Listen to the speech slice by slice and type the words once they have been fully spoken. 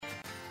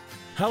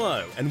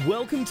Hello and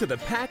welcome to the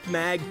Pack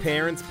Mag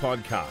Parents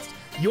Podcast,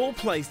 your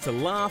place to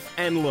laugh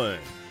and learn.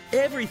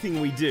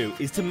 Everything we do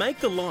is to make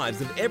the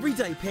lives of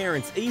everyday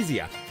parents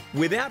easier.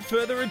 Without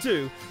further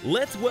ado,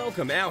 let's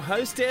welcome our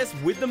hostess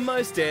with the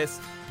mostess,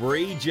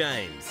 Bree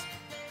James.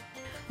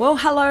 Well,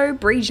 hello,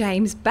 Bree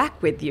James back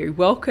with you.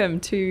 Welcome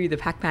to the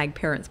Pack Mag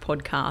Parents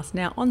Podcast.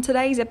 Now, on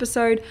today's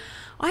episode,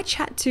 I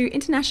chat to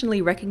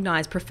internationally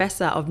recognised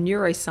Professor of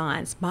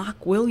Neuroscience,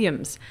 Mark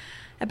Williams,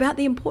 about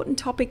the important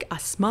topic, are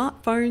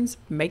smartphones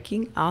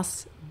making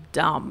us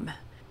dumb?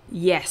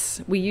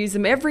 Yes, we use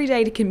them every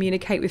day to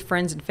communicate with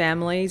friends and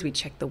families. We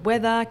check the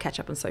weather, catch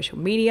up on social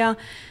media,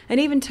 and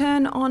even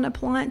turn on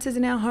appliances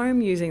in our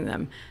home using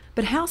them.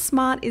 But how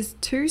smart is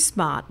too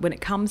smart when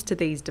it comes to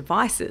these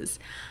devices?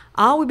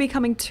 Are we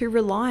becoming too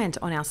reliant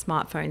on our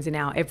smartphones in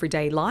our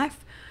everyday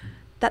life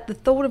that the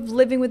thought of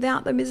living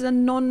without them is a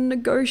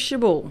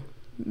non-negotiable?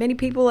 Many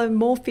people are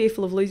more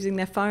fearful of losing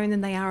their phone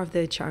than they are of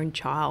their own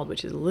child,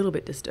 which is a little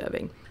bit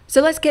disturbing.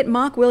 So let's get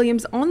Mark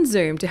Williams on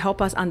Zoom to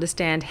help us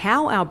understand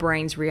how our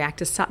brains react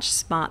to such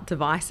smart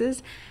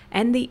devices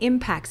and the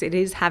impacts it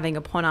is having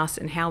upon us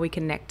and how we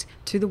connect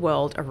to the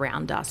world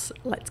around us.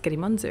 Let's get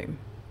him on Zoom.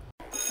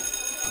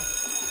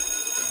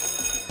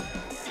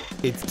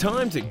 It's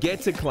time to get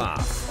to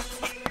class.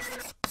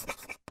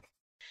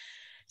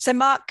 So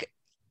Mark,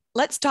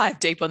 let's dive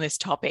deep on this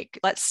topic.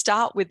 Let's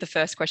start with the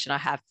first question I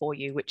have for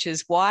you, which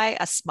is why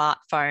are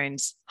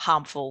smartphones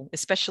harmful,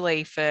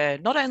 especially for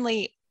not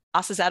only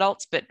us as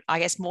adults, but I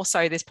guess more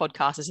so this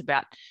podcast is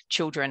about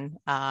children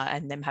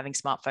and them having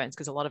smartphones,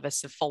 because a lot of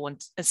us have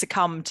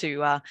succumbed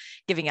to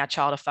giving our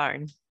child a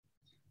phone.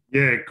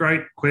 Yeah,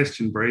 great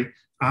question, Bree.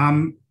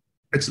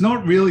 It's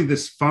not really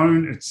this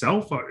phone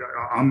itself.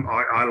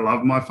 I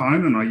love my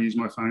phone and I use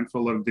my phone for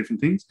a lot of different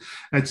things.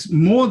 It's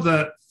more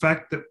the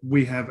fact that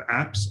we have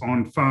apps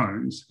on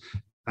phones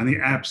and the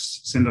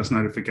apps send us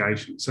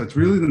notifications. So it's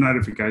really the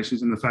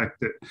notifications and the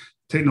fact that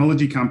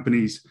technology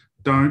companies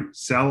don't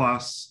sell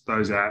us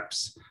those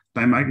apps.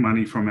 They make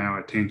money from our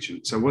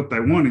attention. So what they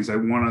want is they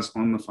want us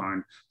on the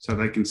phone so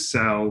they can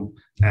sell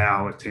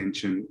our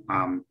attention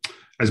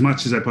as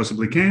much as they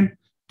possibly can.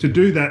 To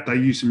do that, they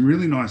use some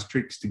really nice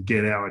tricks to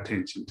get our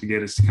attention, to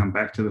get us to come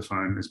back to the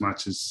phone as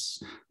much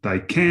as they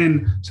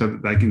can so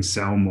that they can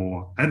sell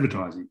more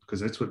advertising,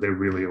 because that's what they're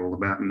really all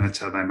about, and that's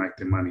how they make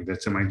their money.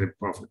 That's how they make their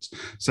profits.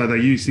 So they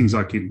use things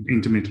like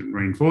intermittent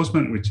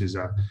reinforcement, which is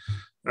a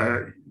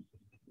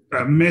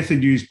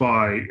method used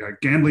by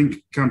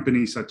gambling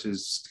companies such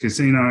as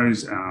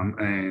casinos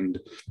and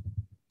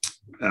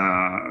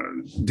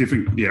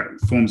different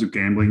forms of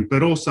gambling,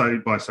 but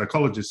also by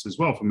psychologists as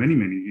well for many,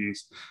 many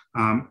years.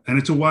 And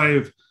it's a way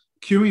of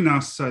cueing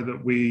us so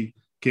that we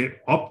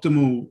get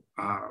optimal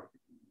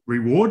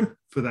reward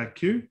for that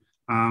cue,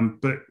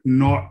 but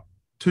not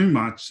too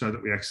much so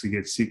that we actually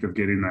get sick of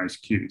getting those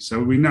cues. So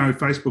we know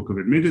Facebook have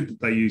admitted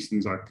that they use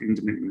things like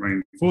intermittent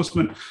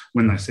reinforcement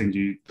when they send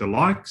you the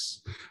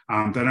likes.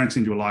 They don't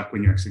send you a like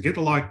when you actually get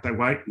the like. They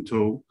wait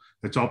until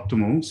it's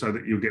optimal so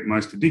that you'll get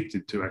most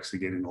addicted to actually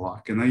getting the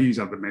like. And they use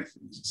other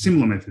methods,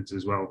 similar methods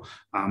as well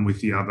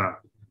with the other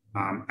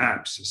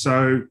apps.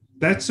 So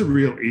that's a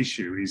real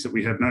issue, is that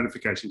we have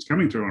notifications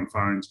coming through on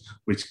phones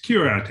which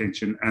cue our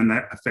attention, and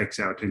that affects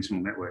our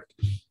attentional network.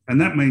 And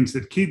that means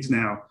that kids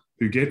now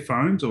who get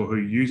phones or who are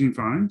using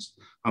phones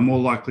are more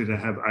likely to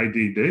have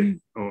ADD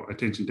or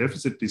attention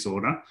deficit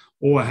disorder,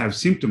 or have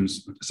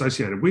symptoms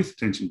associated with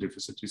attention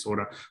deficit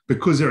disorder,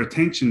 because their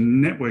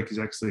attention network is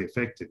actually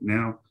affected.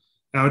 Now,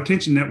 our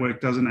attention network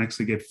doesn't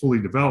actually get fully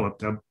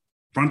developed, our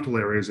frontal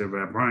areas of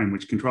our brain,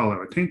 which control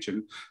our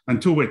attention,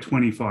 until we're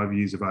 25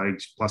 years of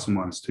age, plus or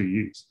minus 2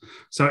 years.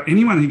 So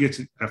anyone who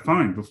gets a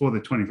phone before they're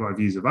 25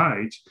 years of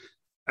age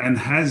and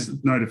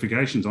has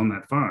notifications on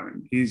that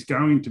phone is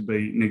going to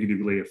be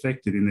negatively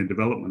affected in the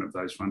development of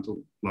those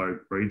frontal lobe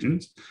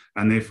regions,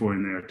 and therefore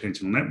in their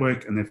attentional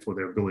network, and therefore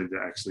their ability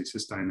to actually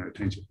sustain their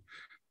attention.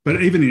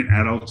 But even in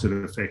adults, it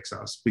affects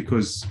us,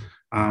 because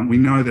we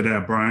know that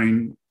our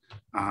brain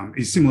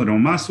is similar to a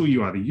muscle.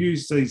 You either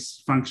use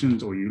these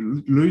functions or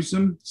you lose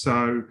them.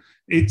 So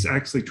it's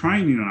actually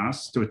training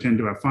us to attend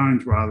to our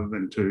phones rather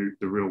than to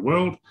the real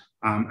world.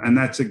 And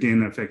that's,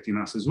 again, affecting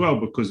us as well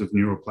because of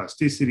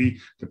neuroplasticity.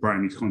 The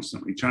brain is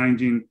constantly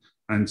changing.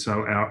 And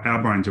so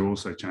our brains are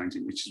also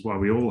changing, which is why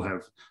we all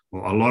have,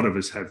 well, a lot of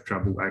us have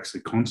trouble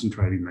actually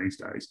concentrating these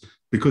days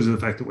because of the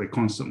fact that we're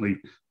constantly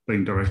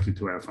being directed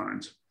to our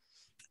phones.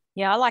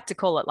 Yeah, I like to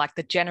call it like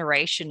the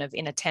generation of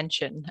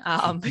inattention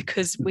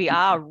because we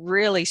are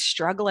really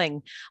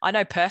struggling. I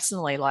know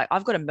personally, like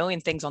I've got a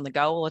million things on the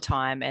go all the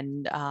time.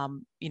 And, I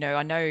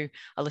know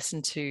I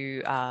listened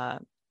to a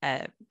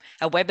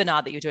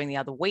webinar that you were doing the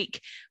other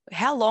week.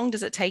 How long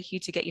does it take you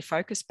to get your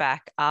focus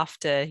back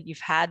after you've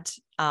had,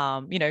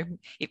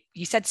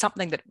 you said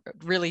something that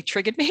really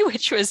triggered me,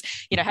 which was,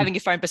 having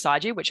your phone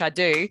beside you, which I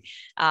do.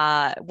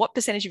 What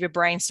percentage of your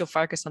brain still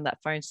focused on that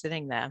phone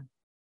sitting there?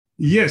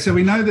 Yeah, so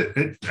we know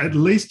that at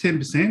least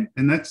 10%,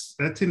 and that's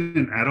in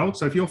an adult.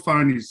 So if your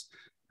phone is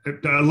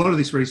a lot of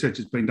this research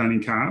has been done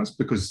in cars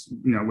because,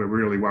 we're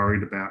really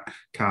worried about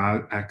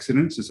car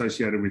accidents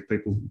associated with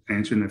people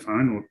answering their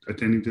phone or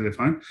attending to their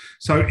phone.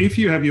 So if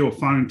you have your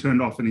phone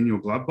turned off and in your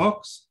glove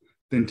box,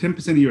 then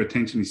 10% of your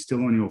attention is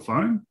still on your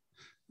phone.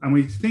 And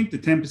we think the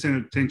 10%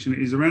 of attention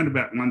is around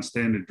about one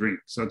standard drink.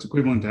 So it's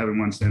equivalent to having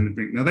one standard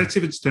drink. Now, that's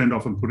if it's turned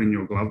off and put in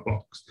your glove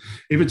box.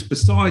 If it's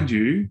beside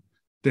you,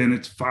 then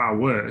it's far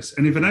worse.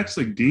 And if it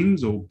actually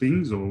dings or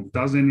bings or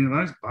does any of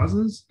those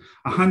buzzes,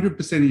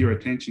 100% of your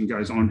attention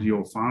goes onto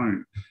your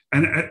phone.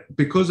 And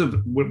because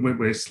of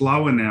we're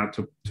slower now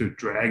to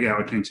drag our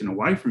attention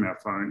away from our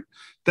phone,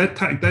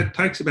 that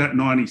takes about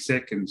 90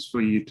 seconds for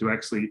you to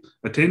actually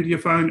attend to your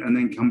phone and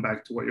then come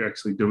back to what you're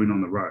actually doing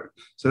on the road.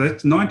 So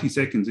that's 90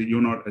 seconds that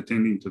you're not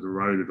attending to the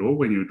road at all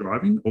when you're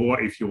driving,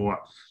 or if you're,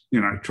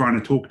 trying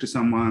to talk to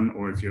someone,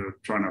 or if you're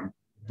trying to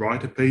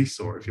write a piece,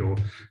 or if you're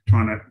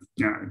trying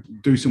to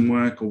do some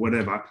work or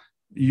whatever,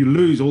 you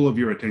lose all of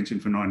your attention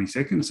for 90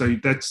 seconds. So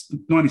that's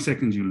 90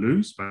 seconds you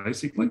lose,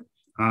 basically.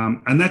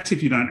 And that's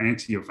if you don't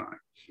answer your phone.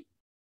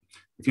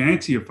 If you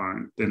answer your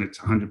phone, then it's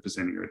 100%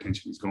 of your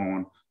attention is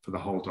gone for the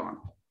whole time,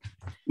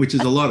 which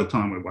is a lot of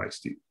time we're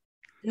wasting.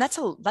 And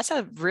that's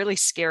a really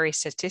scary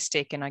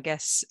statistic, and I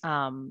guess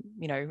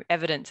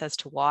evidence as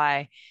to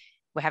why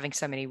we're having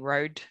so many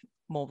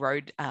more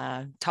road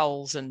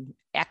tolls and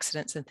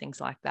accidents and things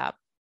like that.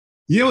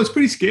 Yeah, well, it's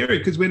pretty scary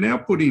because we're now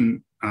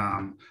putting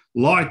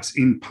lights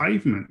in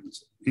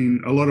pavements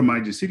in a lot of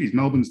major cities.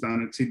 Melbourne's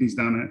done it, Sydney's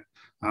done it,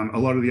 a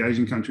lot of the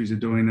Asian countries are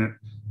doing it.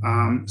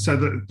 So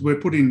that we're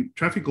putting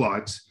traffic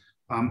lights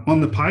on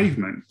the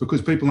pavement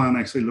because people aren't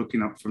actually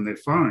looking up from their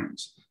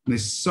phones. And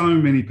there's so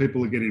many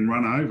people are getting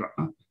run over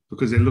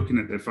because they're looking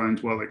at their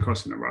phones while they're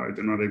crossing the road.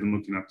 They're not even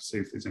looking up to see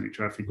if there's any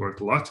traffic or if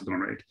the lights are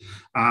going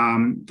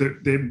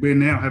red. We're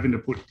now having to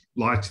put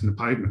lights in the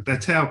pavement.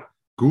 That's how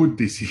good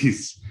this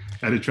is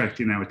at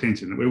attracting our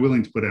attention, that we're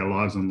willing to put our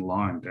lives on the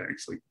line to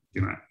actually,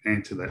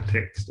 answer that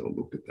text or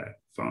look at that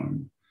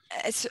phone.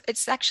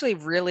 It's actually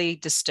really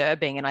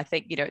disturbing. And I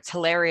think, it's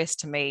hilarious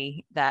to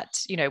me that,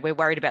 we're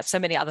worried about so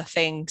many other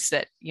things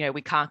that,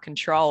 we can't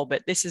control,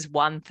 but this is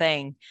one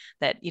thing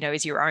that,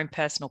 is your own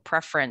personal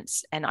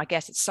preference. And I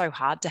guess it's so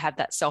hard to have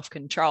that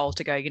self-control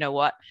to go, you know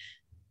what,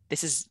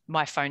 this is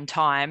my phone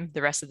time.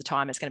 The rest of the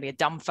time it's going to be a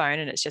dumb phone,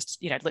 and it's just,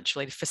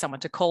 literally for someone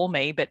to call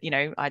me, but,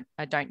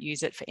 I don't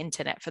use it for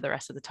internet for the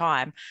rest of the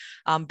time.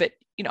 But,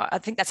 I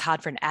think that's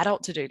hard for an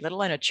adult to do, let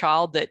alone a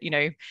child that,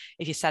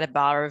 if you set a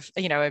bar of,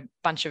 a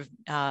bunch of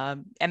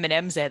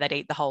M&Ms there, they'd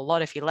eat the whole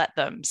lot if you let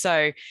them.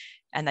 So,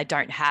 and they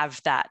don't have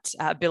that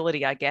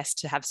ability, I guess,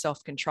 to have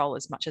self-control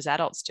as much as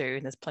adults do.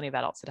 And there's plenty of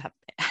adults that have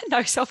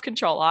no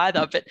self-control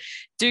either. But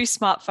do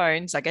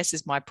smartphones, I guess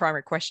is my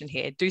primary question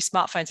here, do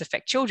smartphones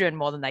affect children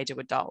more than they do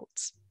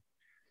adults?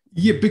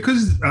 Yeah,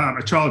 because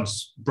a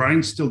child's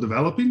brain's still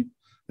developing,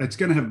 it's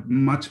going to have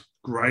much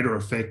greater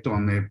effect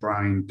on their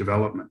brain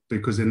development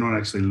because they're not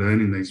actually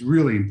learning these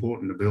really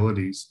important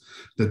abilities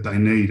that they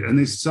need. And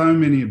there's so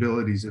many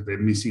abilities that they're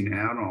missing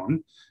out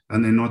on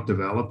and they're not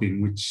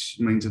developing, which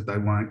means that they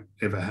won't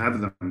ever have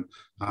them.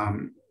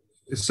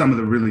 Some of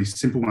the really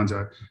simple ones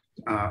are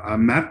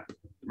map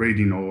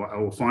reading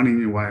or finding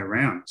your way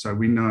around. So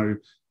we know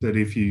that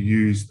if you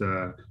use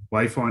the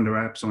Wayfinder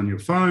apps on your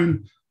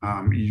phone,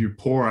 you're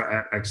poorer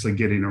at actually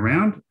getting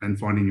around and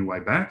finding your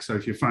way back. So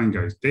if your phone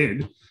goes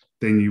dead,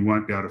 then you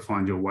won't be able to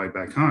find your way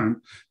back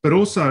home. But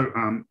also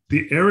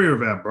the area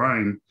of our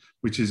brain,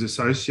 which is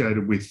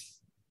associated with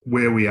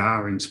where we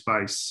are in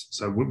space,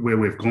 so where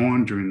we've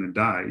gone during the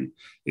day,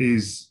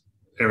 is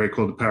an area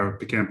called the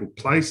parahippocampal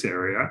place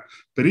area,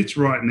 but it's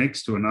right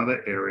next to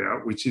another area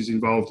which is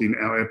involved in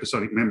our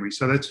episodic memory.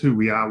 So that's who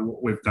we are,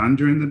 what we've done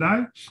during the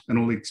day and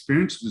all the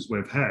experiences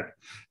we've had.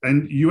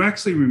 And you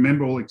actually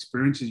remember all the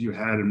experiences you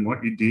had and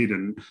what you did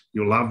and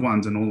your loved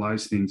ones and all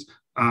those things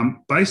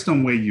based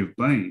on where you've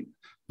been.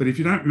 But if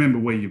you don't remember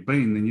where you've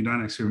been, then you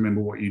don't actually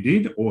remember what you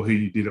did or who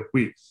you did it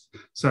with.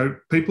 So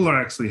people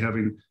are actually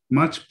having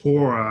much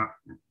poorer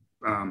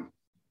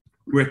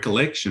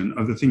recollection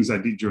of the things they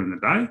did during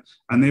the day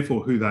and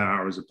therefore who they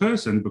are as a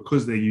person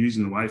because they're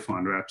using the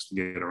Wayfinder apps to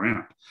get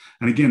around.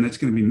 And again, that's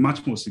going to be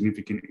much more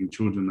significant in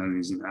children than it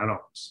is in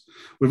adults.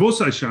 We've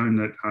also shown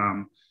that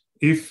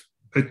if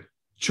a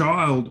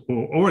child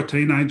or a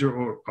teenager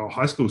or a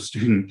high school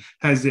student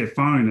has their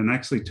phone and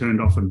actually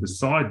turned off and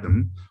beside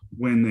them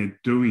when they're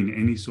doing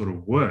any sort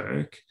of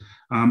work,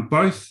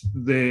 both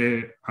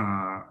their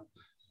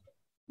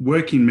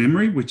working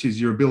memory, which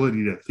is your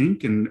ability to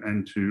think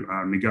and to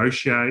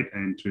negotiate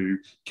and to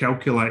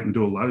calculate and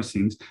do all those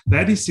things,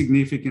 that is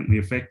significantly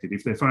affected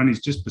if their phone is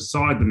just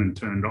beside them and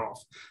turned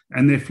off.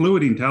 And their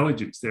fluid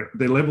intelligence,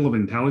 their level of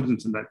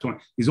intelligence at that time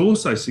is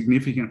also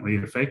significantly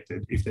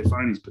affected if their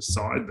phone is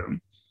beside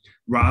them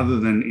rather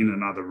than in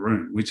another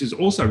room, which is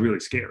also really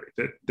scary,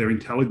 that their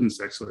intelligence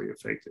is actually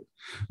affected.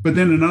 But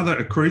then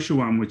a crucial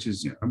one, which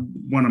is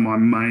one of my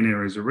main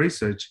areas of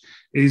research,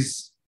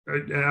 is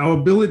our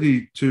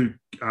ability to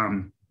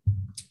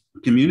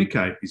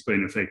communicate is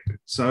being affected.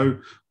 So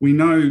we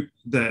know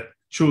that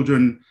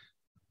children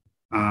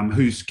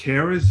whose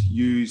carers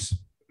use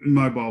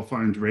mobile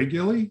phones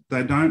regularly,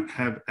 they don't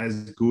have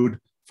as good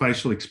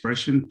facial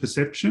expression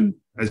perception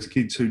as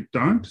kids who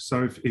don't.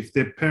 So if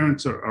their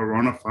parents are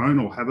on a phone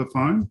or have a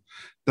phone,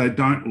 they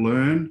don't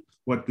learn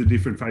what the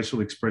different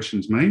facial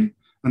expressions mean.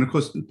 And of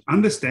course,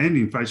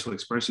 understanding facial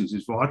expressions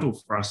is vital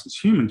for us as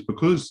humans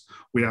because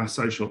we are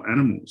social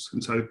animals.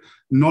 And so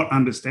not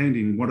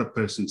understanding what a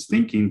person's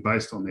thinking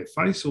based on their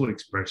facial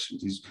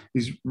expressions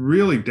is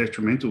really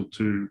detrimental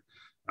to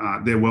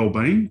their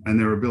well-being and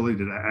their ability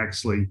to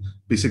actually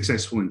be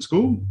successful in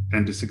school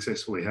and to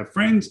successfully have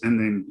friends and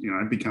then,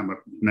 become a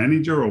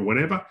manager or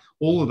whatever.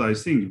 All of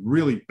those things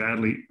really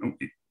badly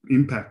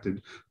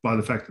impacted by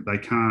the fact that they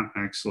can't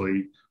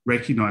actually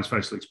recognize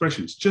facial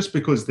expressions just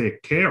because their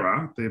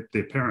carer,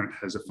 their parent,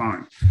 has a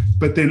phone.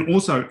 But then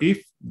also,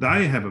 if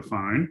they have a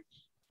phone,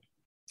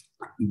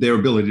 their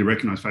ability to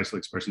recognize facial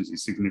expressions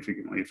is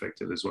significantly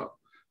affected as well.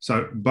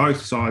 So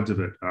both sides of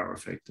it are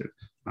affected,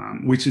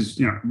 which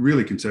is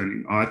really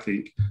concerning, I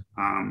think,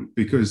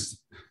 because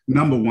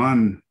number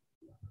one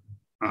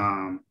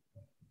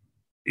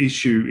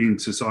issue in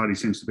society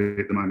seems to be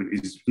at the moment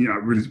is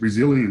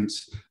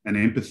resilience and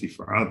empathy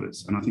for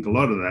others. And I think a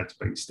lot of that's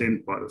been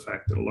stemmed by the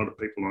fact that a lot of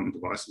people on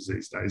devices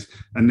these days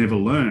and never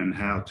learn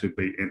how to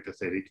be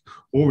empathetic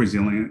or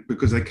resilient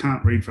because they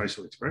can't read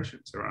facial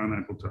expressions. They're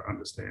unable to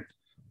understand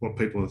what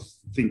people are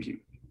thinking.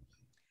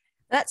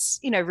 That's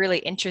really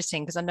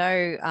interesting because I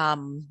know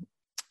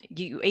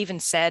you even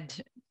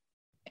said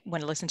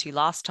when I listened to you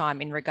last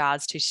time in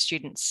regards to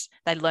students,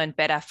 they learn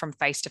better from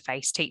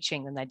face-to-face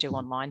teaching than they do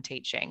online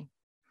teaching.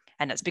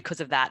 And it's because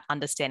of that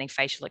understanding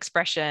facial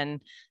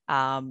expression,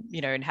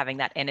 and having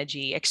that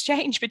energy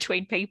exchange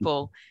between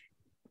people.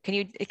 Can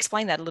you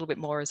explain that a little bit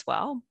more as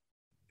well?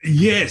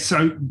 Yeah,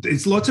 so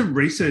there's lots of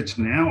research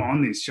now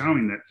on this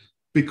showing that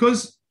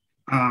because,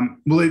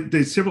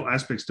 there's several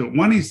aspects to it.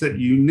 One is that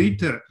you need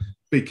to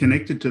be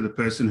connected to the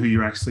person who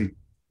you're actually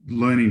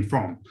learning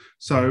from.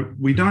 So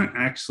we don't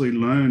actually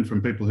learn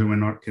from people who we're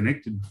not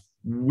connected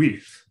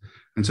with.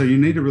 And so you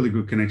need a really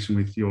good connection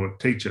with your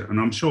teacher. And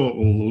I'm sure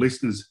all the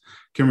listeners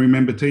can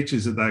remember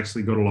teachers that they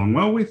actually got along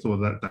well with or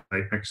that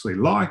they actually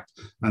liked,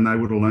 and they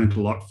would have learned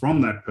a lot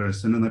from that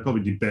person, and they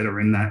probably did better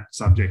in that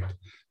subject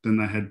than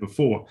they had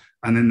before.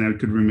 And then they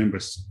could remember,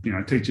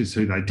 teachers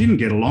who they didn't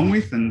get along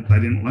with and they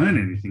didn't learn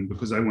anything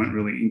because they weren't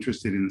really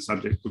interested in the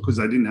subject because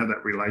they didn't have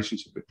that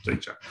relationship with the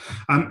teacher.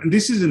 And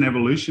this is an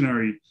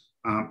evolutionary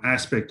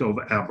aspect of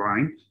our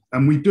brain.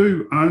 And we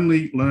do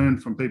only learn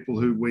from people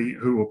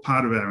who are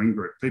part of our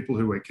in-group, people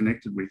who we're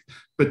connected with.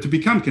 But to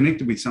become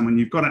connected with someone,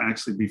 you've got to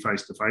actually be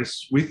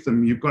face-to-face with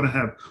them. You've got to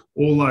have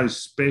all those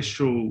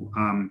special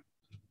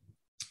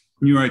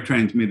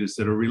neurotransmitters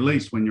that are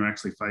released when you're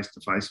actually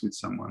face-to-face with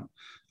someone.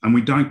 And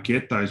we don't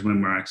get those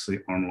when we're actually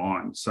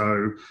online.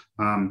 So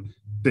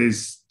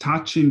there's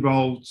touch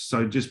involved.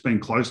 So just being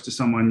close to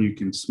someone, you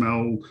can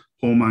smell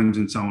hormones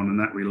and so on, and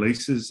that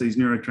releases these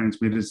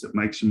neurotransmitters that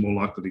makes you more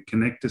likely to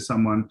connect to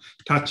someone.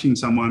 Touching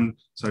someone,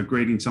 so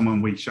greeting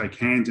someone, we shake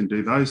hands and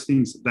do those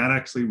things. That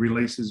actually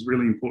releases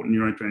really important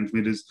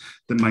neurotransmitters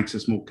that makes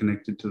us more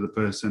connected to the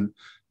person.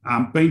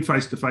 Being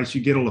face-to-face,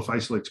 you get all the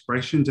facial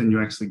expressions and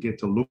you actually get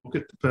to look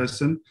at the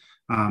person.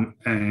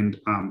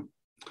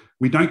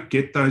 We don't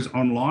get those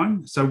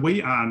online. So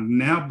we are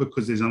now,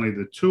 because there's only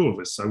the two of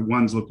us, so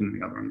one's looking at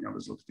the other and the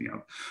other's looking at the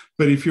other.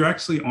 But if you're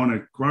actually on a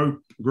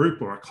group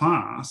or a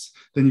class,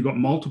 then you've got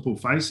multiple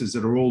faces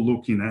that are all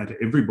looking at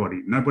everybody.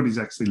 Nobody's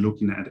actually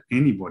looking at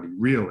anybody,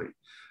 really.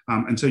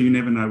 And so you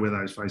never know where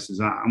those faces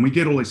are. And we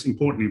get all this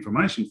important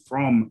information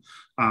from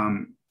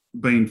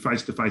being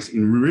face-to-face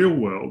in real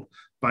world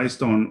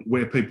based on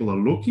where people are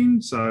looking.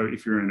 So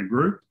if you're in a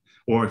group,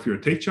 or if you're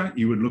a teacher,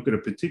 you would look at a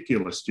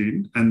particular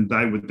student and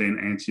they would then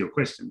answer your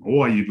question.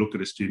 Or you'd look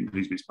at a student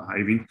who's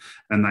misbehaving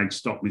and they'd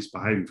stop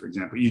misbehaving, for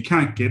example. You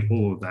can't get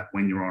all of that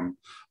when you're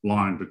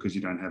online because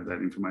you don't have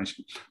that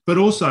information. But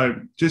also,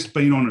 just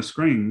being on a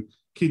screen,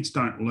 kids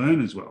don't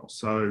learn as well.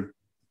 So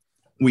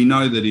we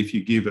know that if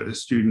you give a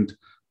student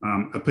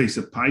a piece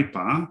of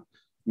paper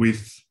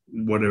with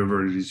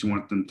whatever it is you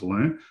want them to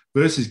learn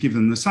versus give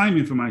them the same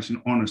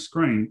information on a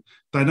screen,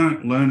 they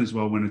don't learn as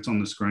well when it's on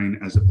the screen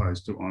as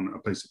opposed to on a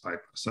piece of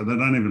paper. So they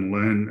don't even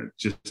learn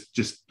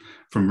just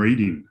from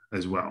reading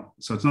as well.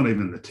 So it's not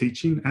even the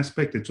teaching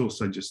aspect, it's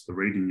also just the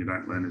reading you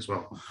don't learn as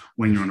well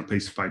when you're on a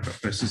piece of paper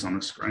versus on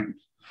a screen.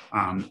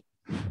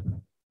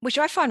 Which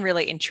I find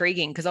really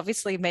intriguing because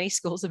obviously many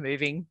schools are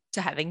moving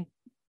to having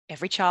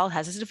every child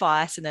has a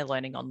device and they're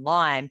learning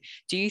online.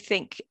 Do you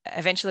think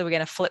eventually we're going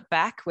to flip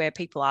back where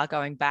people are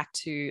going back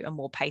to a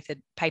more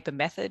paper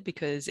method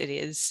because it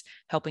is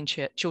helping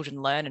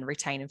children learn and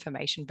retain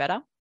information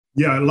better?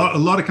 Yeah, a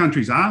lot of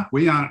countries are.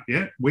 We are,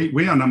 yeah.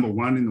 We are number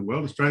one in the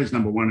world. Australia's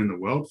number one in the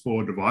world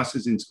for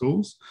devices in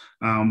schools.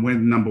 We're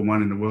number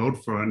one in the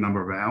world for a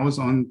number of hours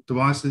on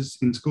devices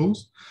in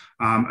schools.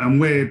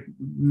 And we're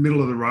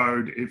middle of the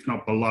road, if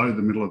not below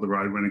the middle of the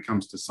road when it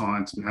comes to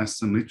science,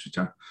 maths and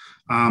literature.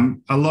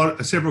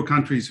 Several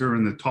countries who are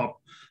in the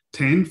top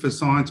 10 for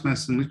science,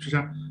 maths and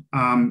literature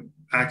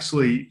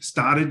actually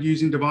started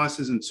using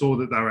devices and saw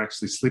that they were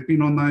actually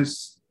slipping on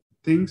those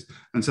things.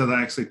 And so they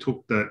actually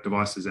took the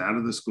devices out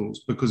of the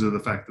schools because of the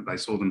fact that they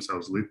saw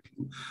themselves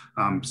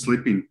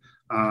slipping.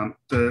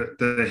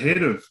 The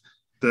head of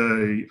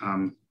the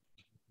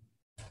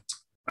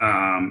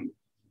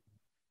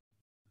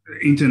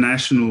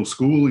international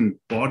schooling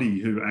body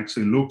who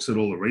actually looks at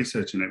all the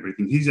research and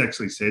everything, he's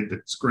actually said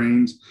that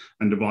screens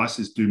and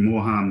devices do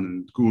more harm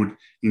than good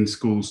in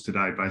schools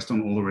today based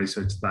on all the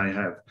research they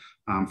have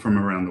from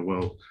around the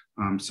world.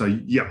 So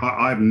yeah,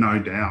 I have no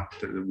doubt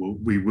that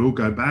we will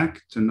go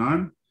back to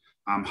known.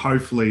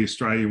 Hopefully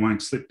Australia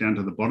won't slip down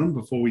to the bottom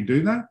before we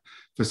do that.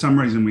 For some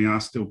reason, we are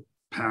still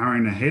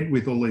powering ahead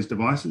with all these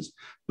devices,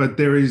 but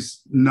there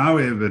is no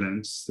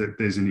evidence that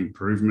there's an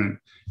improvement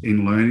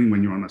in learning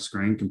when you're on a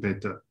screen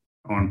compared to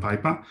on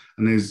paper.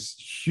 And there's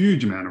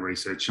huge amount of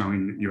research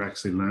showing that you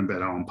actually learn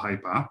better on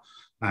paper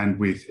and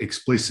with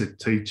explicit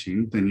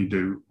teaching than you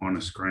do on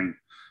a screen,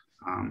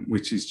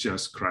 which is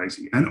just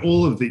crazy. And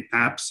all of the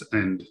apps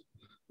and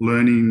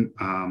learning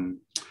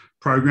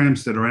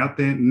programs that are out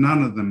there,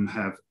 none of them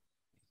have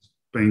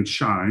been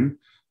shown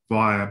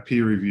via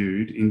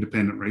peer-reviewed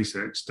independent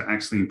research to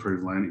actually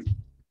improve learning.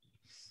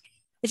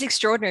 It's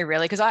extraordinary,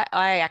 really, because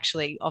I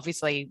actually,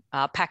 obviously,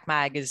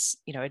 PacMag is,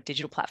 a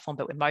digital platform,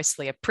 but we're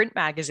mostly a print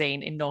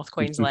magazine in North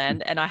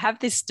Queensland. And I have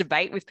this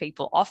debate with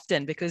people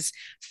often because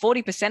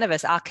 40% of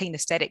us are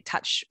kinesthetic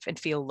touch and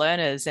feel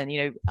learners. And,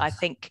 I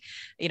think,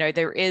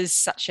 there is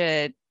such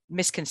a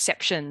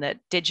misconception that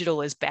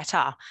digital is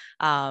better.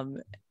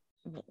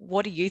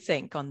 What do you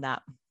think on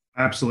that?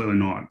 Absolutely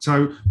not.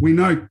 So we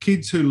know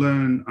kids who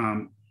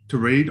learn to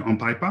read on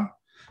paper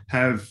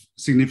have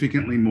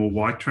significantly more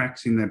white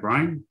tracks in their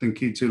brain than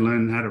kids who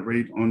learn how to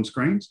read on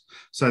screens.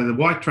 So the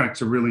white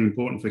tracks are really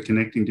important for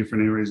connecting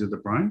different areas of the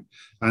brain.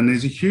 And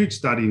there's a huge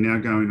study now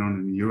going on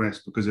in the US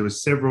because there were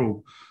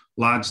several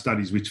large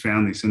studies which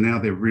found this, and now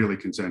they're really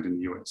concerned in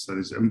the US. So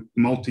there's a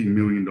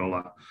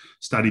multi-million-dollar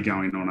study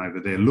going on over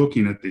there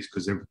looking at this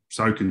because they're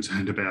so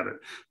concerned about it.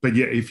 But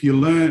yeah, if you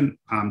learn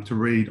to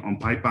read on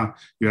paper,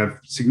 you have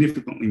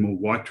significantly more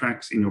white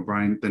tracks in your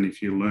brain than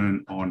if you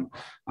learn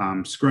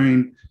on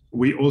screen.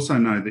 We also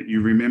know that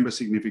you remember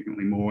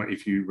significantly more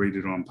if you read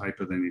it on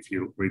paper than if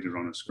you read it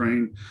on a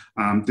screen.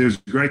 There's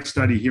a great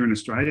study here in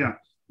Australia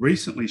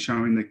recently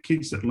showing that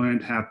kids that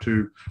learned how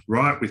to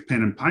write with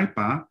pen and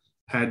paper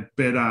had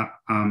better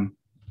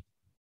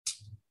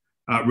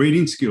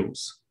reading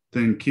skills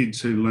than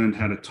kids who learned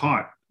how to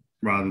type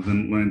rather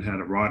than learned how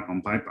to write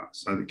on paper.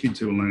 So the kids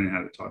who are learning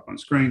how to type on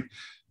screen,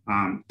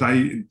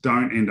 they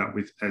don't end up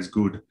with as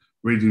good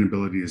reading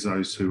ability as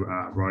those who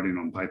are writing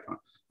on paper.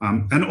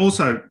 And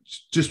also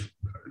just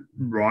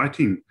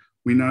writing,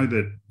 we know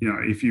that,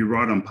 if you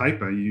write on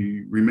paper,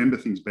 you remember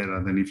things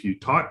better than if you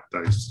type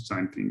those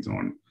same things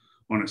on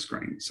a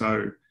screen.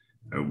 So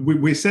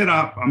we're set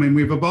up,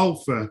 we've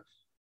evolved for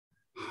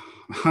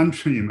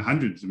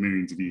hundreds of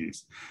millions of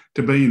years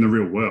to be in the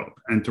real world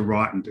and to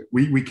write. And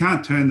we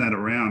can't turn that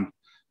around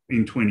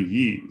in 20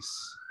 years.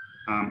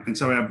 And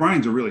so our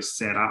brains are really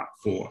set up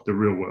for the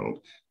real world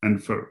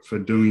and for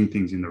doing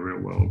things in the real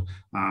world.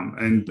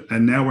 And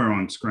now we're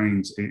on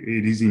screens,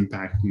 it is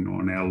impacting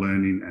on our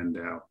learning and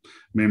our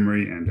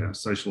memory and our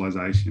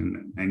socialization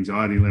and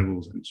anxiety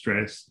levels and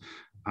stress.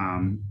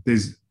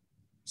 There's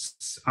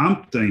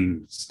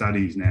umpteen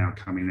studies now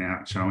coming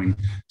out showing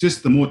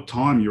just the more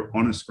time you're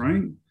on a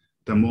screen,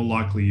 the more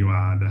likely you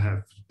are to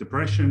have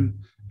depression,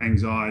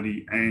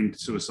 anxiety, and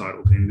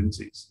suicidal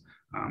tendencies.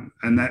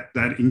 And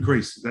that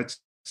increases, that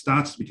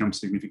starts to become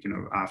significant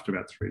after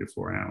about 3 to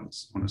 4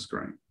 hours on a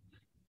screen.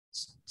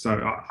 So,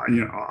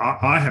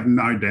 I have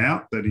no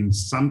doubt that in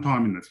some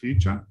time in the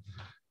future,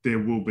 there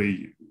will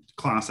be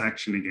class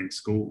action against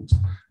schools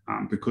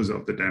because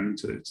of the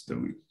damage that it's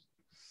doing.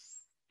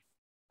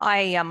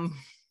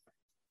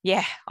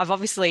 I've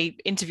obviously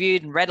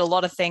interviewed and read a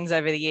lot of things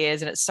over the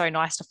years, and it's so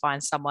nice to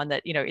find someone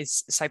that,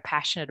 is so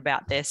passionate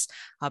about this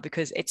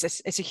because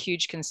it's a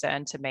huge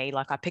concern to me.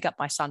 Like I pick up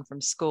my son from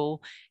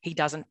school,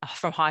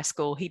 from high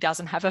school, he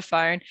doesn't have a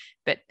phone,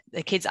 but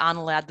the kids aren't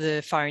allowed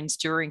the phones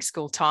during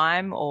school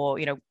time or,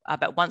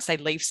 but once they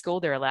leave school,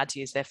 they're allowed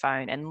to use their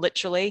phone. And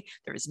literally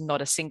there is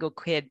not a single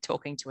kid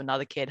talking to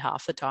another kid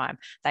half the time.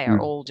 They are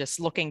all just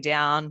looking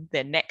down,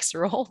 their necks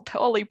are all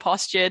poorly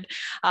postured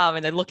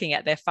and they're looking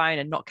at their phone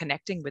and not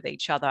connecting with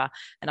each other.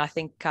 And I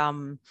think,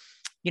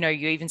 you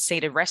even see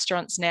it at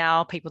restaurants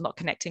now, people not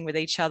connecting with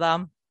each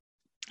other.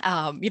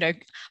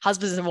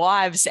 Husbands and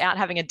wives out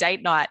having a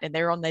date night and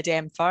they're on their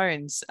damn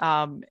phones.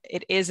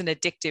 It is an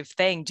addictive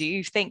thing. Do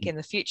you think in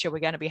the future we're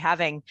going to be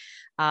having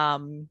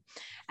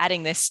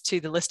adding this to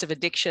the list of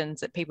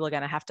addictions that people are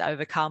going to have to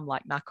overcome,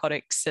 like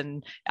narcotics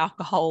and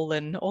alcohol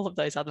and all of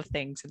those other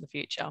things in the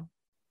future?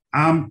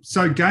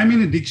 So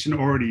gaming addiction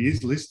already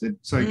is listed.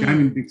 So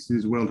gaming addiction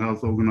is World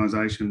Health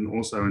Organization,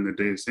 also in the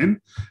DSM,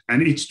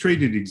 and it's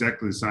treated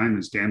exactly the same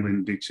as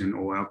gambling addiction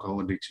or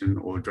alcohol addiction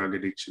or drug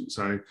addiction.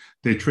 So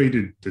they're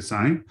treated the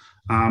same.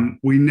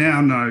 We now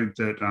know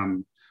that,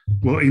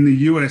 in the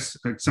US,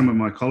 some of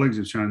my colleagues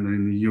have shown that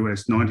in the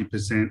US,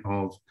 90%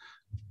 of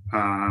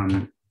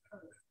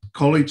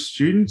college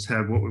students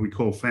have what we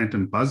call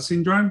phantom buzz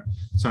syndrome.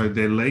 So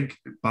their leg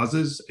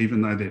buzzes,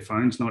 even though their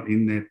phone's not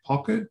in their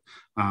pocket,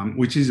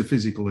 which is a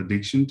physical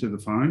addiction to the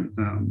phone,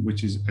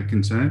 which is a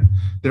concern.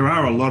 There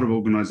are a lot of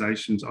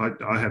organisations.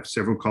 I have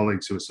several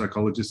colleagues who are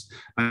psychologists,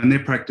 and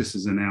their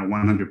practices are now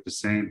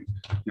 100%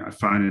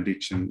 phone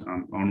addiction,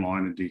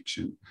 online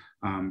addiction,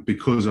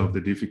 because of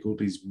the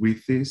difficulties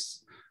with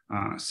this.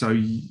 So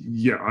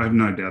I have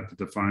no doubt that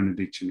the phone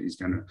addiction is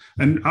going to,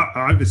 and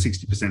over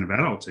 60% of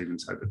adults even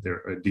say that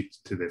they're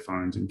addicted to their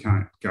phones and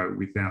can't go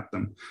without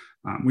them,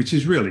 which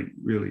is really,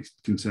 really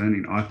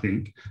concerning, I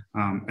think.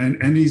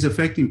 And is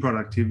affecting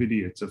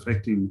productivity. It's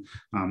affecting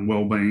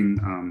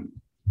well-being.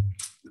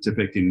 It's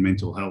affecting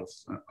mental health.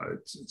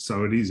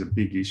 So it is a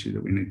big issue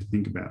that we need to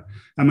think about.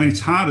 I mean,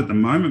 it's hard at the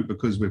moment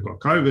because we've got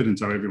COVID, and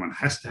so everyone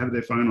has to have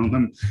their phone on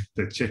them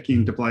to check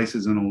into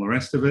places and all the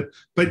rest of it.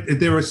 But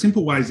there are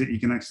simple ways that you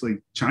can actually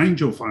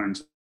change your phone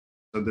so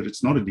that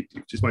it's not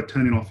addictive, just by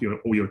turning off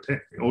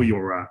all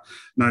your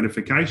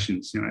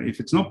notifications. If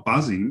it's not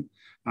buzzing,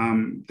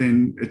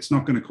 then it's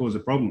not going to cause a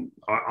problem.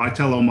 I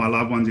tell all my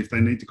loved ones, if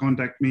they need to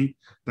contact me,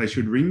 they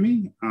should ring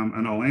me,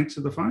 and I'll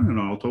answer the phone and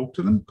I'll talk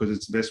to them, because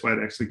it's the best way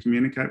to actually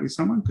communicate with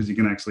someone, because you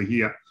can actually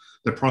hear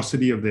the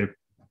prosody of their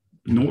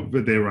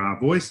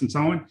voice and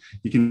so on.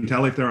 You can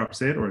tell if they're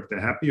upset or if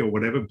they're happy or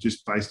whatever,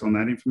 just based on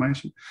that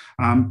information.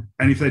 And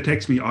if they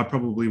text me, I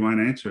probably won't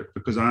answer it,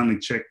 because I only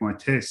check my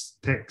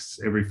texts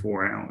every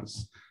 4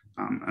 hours.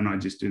 And I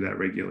just do that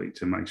regularly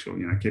to make sure,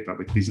 keep up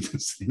with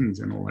business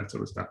things and all that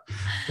sort of stuff.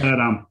 But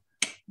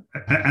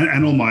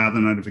and all my other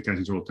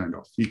notifications are all turned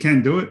off. You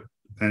can do it,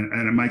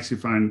 and it makes your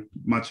phone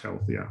much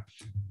healthier.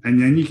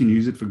 And then you can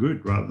use it for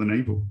good rather than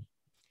evil.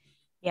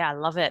 Yeah, I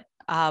love it.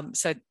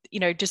 So,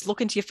 just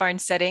look into your phone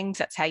settings.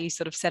 That's how you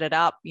sort of set it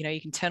up.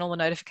 You can turn all the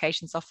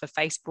notifications off for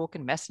Facebook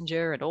and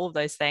Messenger and all of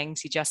those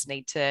things. You just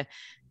need to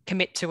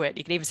commit to it.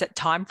 You can even set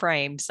time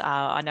frames.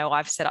 I know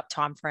I've set up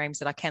time frames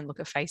that I can look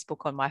at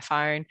Facebook on my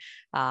phone,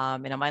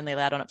 and I'm only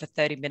allowed on it for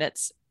 30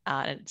 minutes.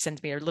 And it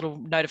sends me a little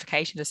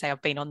notification to say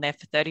I've been on there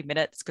for 30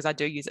 minutes, because I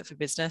do use it for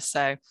business.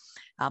 So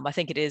I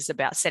think it is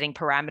about setting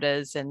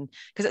parameters, and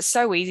because it's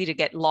so easy to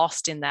get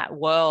lost in that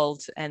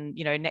world. And,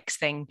 next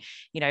thing,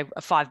 a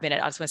 5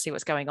 minute, I just want to see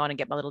what's going on and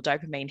get my little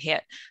dopamine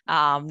hit.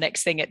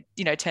 Next thing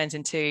it, turns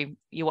into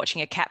you're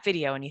watching a cat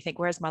video and you think,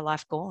 where's my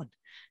life gone?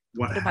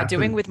 What am I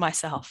doing with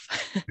myself?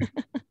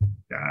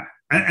 Yeah.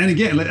 And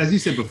again, as you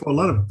said before, a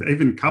lot of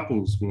even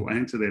couples will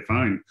answer their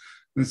phone.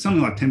 There's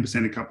something like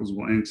 10% of couples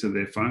will answer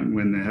their phone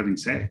when they're having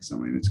sex. I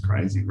mean, it's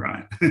crazy,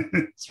 right?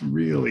 It's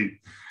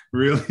really,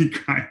 really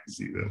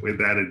crazy that we're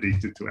that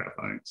addicted to our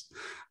phones.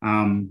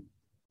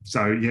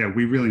 So, yeah,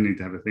 we really need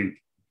to have a think.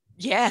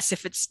 Yes,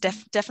 if it's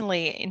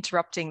definitely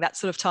interrupting that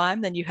sort of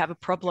time, then you have a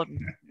problem.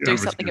 Do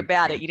something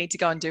about it. You need to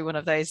go and do one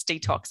of those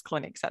detox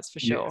clinics, that's for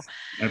sure.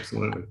 Yes,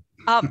 absolutely.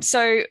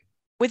 So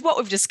with what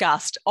we've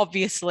discussed,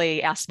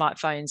 obviously our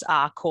smartphones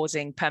are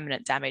causing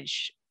permanent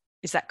damage.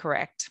 Is that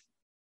correct?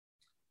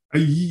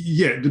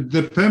 Yeah,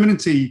 the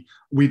permanency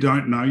we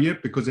don't know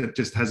yet, because it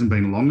just hasn't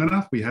been long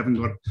enough. We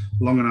haven't got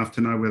long enough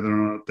to know whether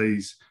or not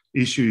these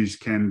issues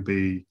can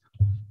be,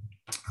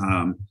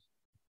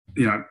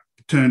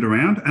 turned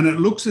around. And it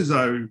looks as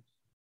though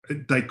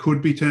they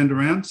could be turned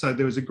around. So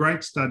there was a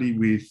great study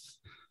with,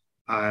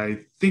 I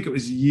think it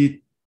was year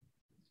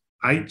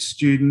 8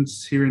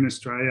 students here in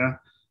Australia,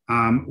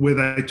 where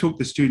they took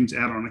the students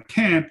out on a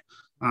camp,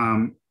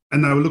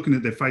 and they were looking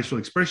at their facial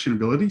expression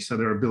ability, so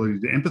their ability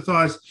to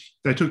empathise.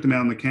 They took them out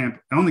on the camp.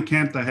 On the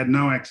camp, they had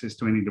no access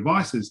to any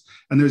devices,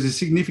 and there was a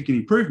significant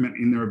improvement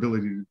in their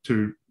ability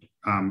to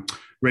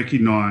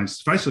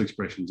recognise facial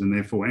expressions and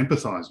therefore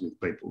empathise with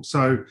people.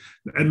 So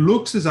it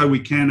looks as though we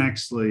can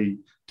actually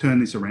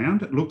turn this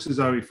around. It looks as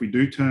though if we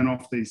do turn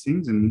off these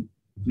things and,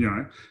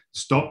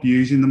 stop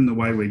using them the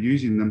way we're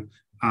using them,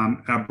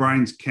 our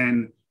brains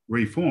can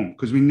reform,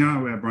 because we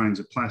know our brains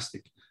are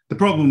plastic. The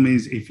problem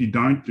is, if you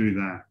don't do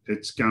that,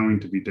 it's going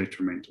to be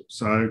detrimental.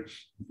 So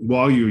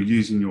while you're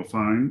using your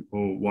phone,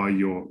 or while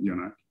you're,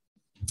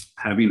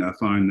 having a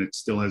phone that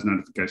still has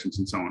notifications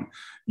and so on,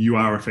 you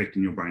are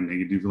affecting your brain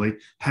negatively.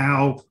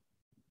 How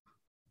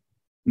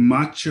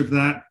much of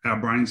that our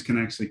brains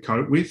can actually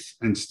cope with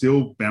and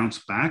still bounce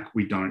back,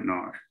 we don't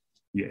know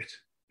yet.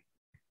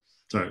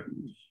 So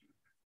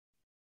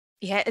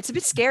yeah, it's a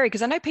bit scary,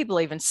 because I know people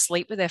even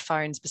sleep with their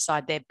phones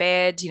beside their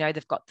bed.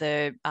 They've got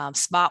the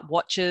smart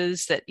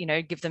watches that,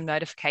 give them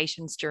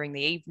notifications during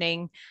the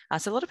evening.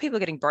 So a lot of people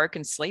are getting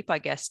broken sleep, I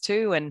guess,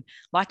 too. And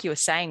like you were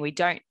saying, we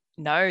don't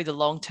know the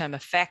long-term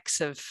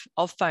effects of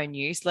phone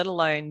use, let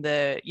alone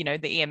the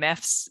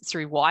EMFs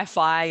through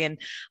Wi-Fi and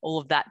all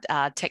of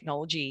that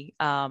technology,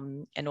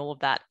 and all of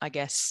that, I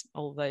guess,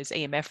 all of those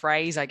EMF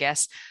rays, I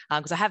guess,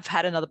 because I have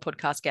had another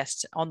podcast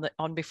guest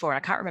on before, and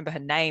I can't remember her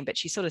name, but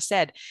she sort of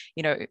said,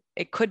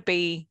 it could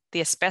be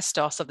the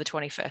asbestos of the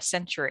 21st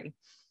century.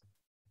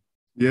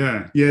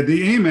 Yeah, the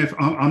EMF,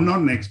 I'm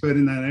not an expert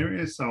in that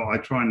area, so I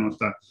try not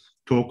to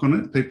talk on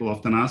it. People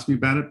often ask me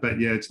about it, but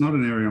yeah, it's not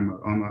an area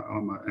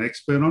I'm an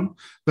expert on.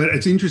 But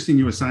it's interesting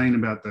you were saying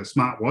about the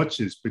smart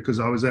watches,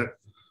 because I was at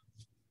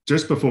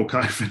just before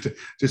COVID,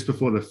 just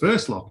before the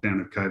first lockdown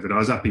of COVID, I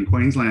was up in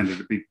Queensland at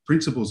a big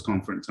principals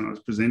conference, and I was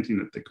presenting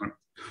at the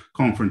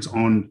conference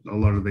on a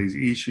lot of these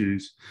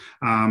issues.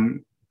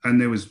 And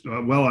there was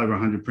well over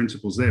 100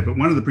 principals there. But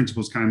one of the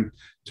principals came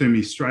to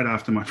me straight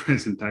after my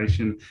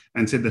presentation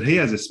and said that he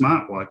has a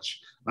smartwatch.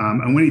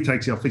 And when he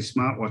takes off his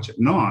smartwatch at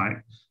night,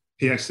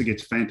 he actually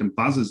gets phantom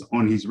buzzes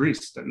on his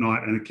wrist at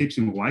night, and it keeps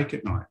him awake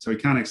at night. So he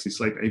can't actually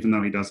sleep, even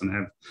though he doesn't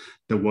have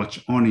the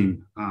watch on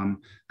him.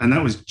 And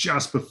that was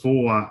just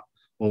before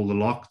all the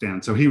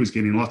lockdown. So he was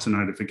getting lots of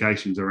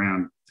notifications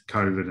around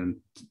COVID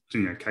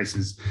and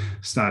cases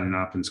starting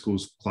up and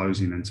schools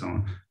closing and so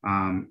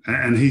on.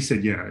 And he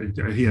said,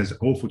 he has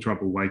awful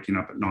trouble waking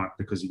up at night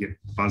because he gets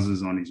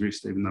buzzes on his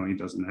wrist, even though he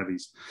doesn't have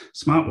his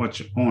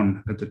smartwatch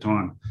on at the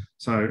time.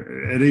 So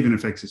it even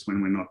affects us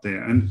when we're not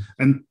there.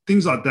 And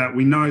things like that.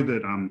 We know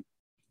that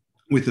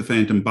with the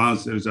phantom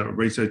buzz, there was a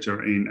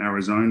researcher in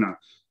Arizona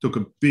took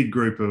a big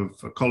group of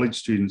college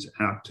students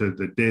out to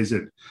the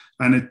desert,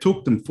 and it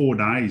took them 4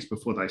 days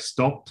before they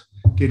stopped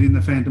getting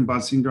the phantom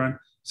buzz syndrome.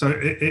 So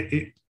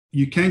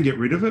you can get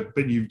rid of it,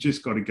 but you've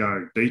just got to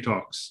go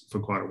detox for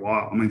quite a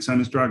while. I mean,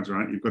 same as drugs,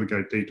 right? You've got to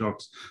go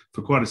detox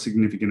for quite a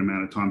significant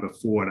amount of time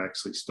before it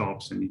actually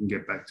stops and you can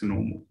get back to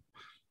normal.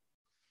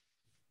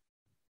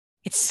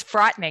 It's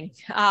frightening.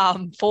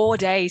 4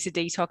 days of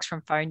detox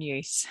from phone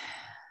use.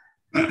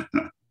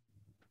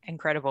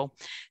 Incredible.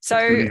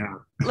 So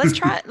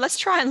let's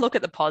try and look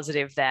at the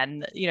positive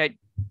then.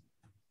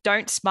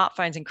 Don't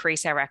smartphones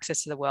increase our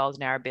access to the world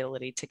and our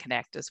ability to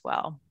connect as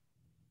well?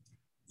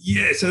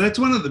 Yeah, so that's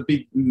one of the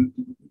big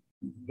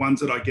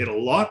ones that I get a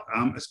lot,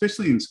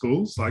 especially in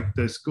schools. Like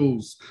the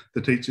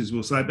teachers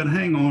will say, but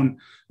hang on,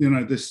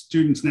 the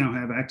students now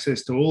have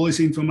access to all this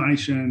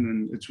information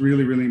and it's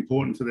really, really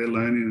important for their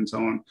learning and so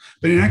on.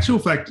 But in actual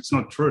fact, it's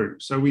not true.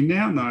 So we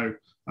now know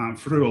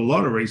through a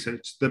lot of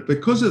research that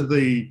because of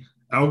the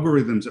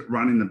algorithms that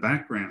run in the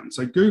background.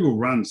 So Google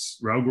runs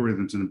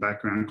algorithms in the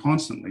background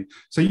constantly.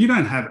 So you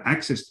don't have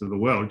access to the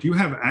world. You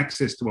have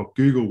access to what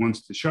Google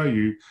wants to show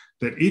you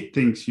that it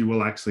thinks you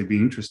will actually be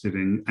interested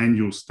in and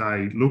you'll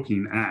stay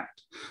looking at.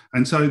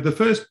 And so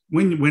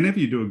whenever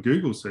you do a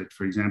Google search,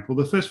 for example,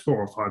 the first 4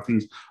 or 5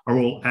 things are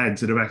all ads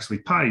that have actually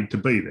paid to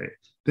be there.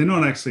 They're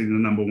not actually the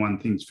number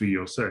one things for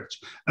your search.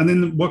 And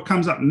then what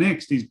comes up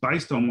next is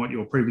based on what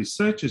your previous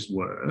searches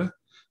were,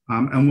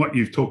 and what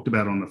you've talked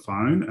about on the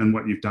phone and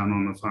what you've done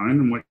on the phone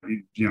and what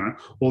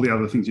all the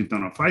other things you've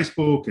done on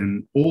Facebook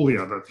and all the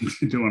other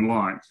things you do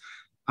online.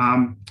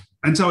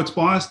 And so it's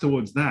biased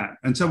towards that.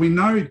 And so we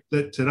know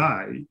that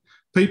today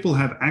people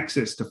have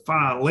access to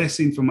far less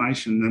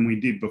information than we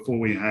did before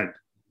we had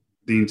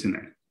the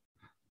internet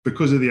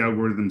because of the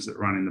algorithms that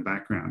run in the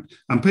background.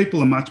 And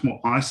people are much more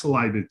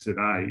isolated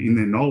today in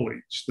their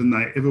knowledge than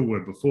they ever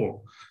were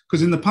before.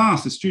 Because in the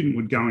past, a student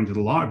would go into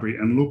the library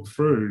and look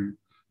through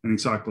an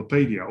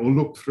encyclopedia or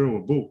look through a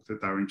book that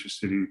they're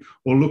interested in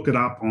or look it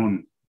up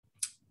on,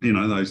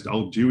 those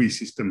old Dewey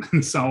system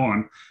and so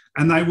on.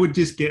 And they would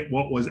just get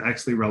what was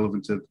actually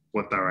relevant to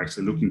what they're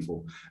actually looking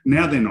for.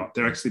 Now they're not.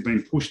 They're actually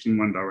being pushed in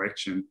one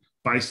direction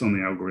based on the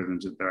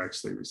algorithms that they're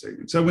actually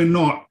receiving. So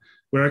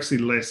we're actually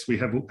less, we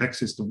have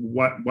access to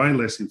way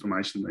less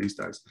information these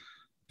days.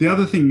 The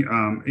other thing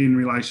in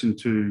relation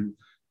to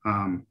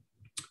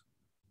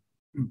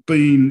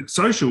being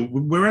social,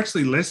 we're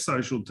actually less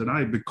social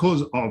today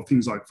because of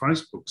things like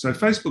Facebook. So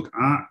Facebook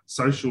aren't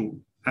social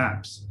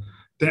apps.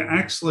 They're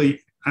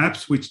actually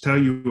apps which tell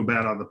you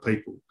about other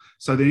people.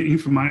 So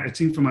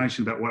it's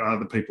information about what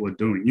other people are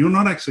doing. You're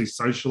not actually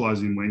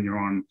socializing when you're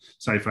on,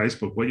 say,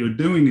 Facebook. What you're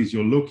doing is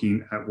you're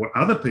looking at what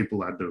other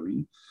people are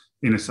doing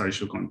in a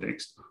social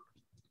context.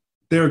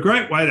 They're a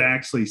great way to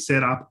actually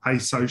set up a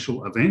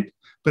social event,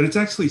 but it's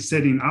actually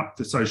setting up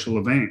the social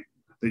event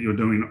that you're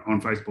doing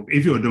on Facebook,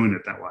 if you're doing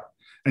it that way.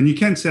 And you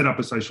can set up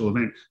a social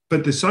event,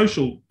 but the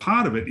social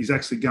part of it is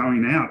actually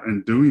going out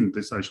and doing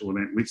the social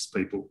event with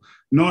people,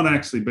 not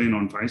actually being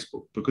on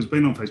Facebook. Because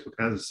being on Facebook,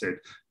 as I said,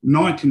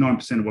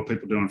 99% of what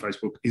people do on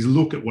Facebook is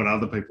look at what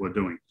other people are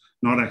doing,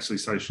 not actually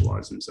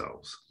socialize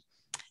themselves.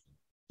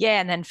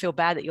 Yeah, and then feel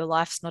bad that your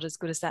life's not as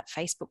good as that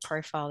Facebook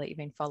profile that you've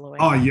been following.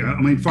 Oh, yeah.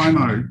 I mean,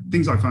 FOMO,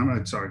 things like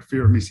FOMO,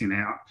 fear of missing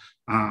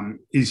out,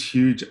 is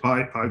huge.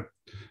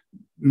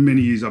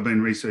 Many years I've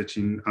been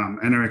researching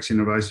anorexia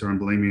nervosa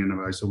and bulimia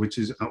nervosa, which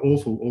is an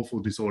awful, awful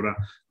disorder.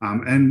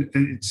 And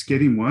it's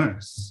getting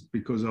worse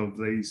because of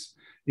these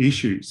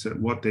issues that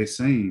what they're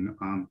seeing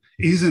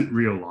isn't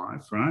real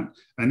life, right?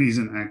 And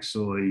isn't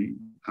actually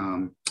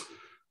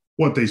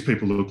what these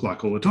people look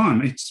like all the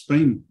time. It's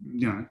been,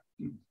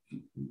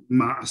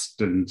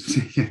 masked and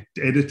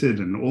edited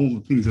and all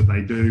the things that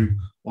they do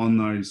on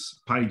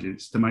those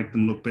pages to make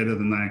them look better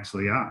than they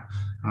actually are.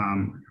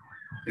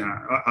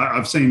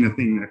 I've seen the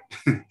thing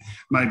that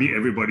maybe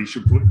everybody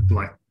should put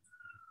like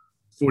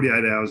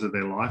 48 hours of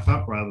their life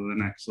up rather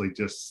than actually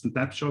just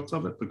snapshots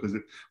of it, because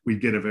we'd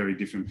get a very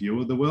different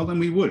view of the world, and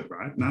we would,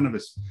 right? None of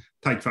us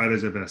take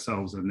photos of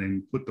ourselves and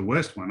then put the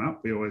worst one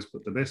up. We always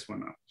put the best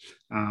one up.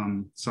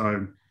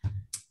 So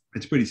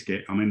it's pretty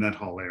scary. I mean, that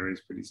whole area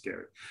is pretty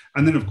scary.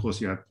 And then, of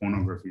course, you have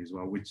pornography as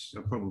well, which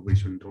I probably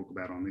shouldn't talk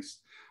about on this.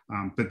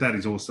 But that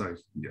is also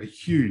a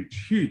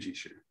huge, huge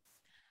issue.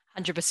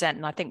 100%.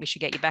 And I think we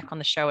should get you back on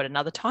the show at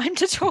another time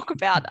to talk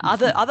about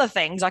other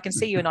things. I can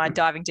see you and I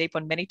diving deep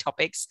on many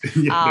topics.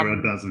 Yeah, there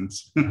are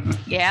dozens.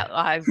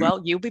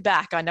 Well, you'll be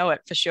back. I know it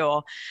for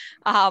sure.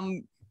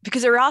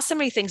 Because there are so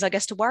many things, I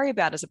guess, to worry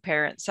about as a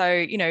parent. So,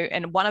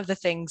 and one of the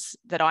things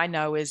that I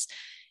know is,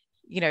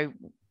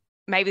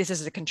 maybe this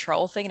is a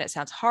control thing and it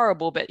sounds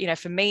horrible, but,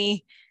 for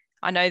me,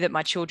 I know that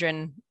my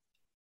children,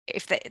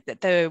 if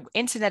the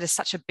internet is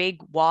such a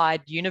big,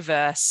 wide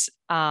universe,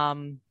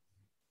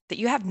 that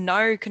you have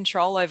no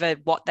control over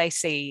what they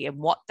see and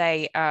what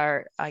they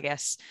are, I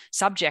guess,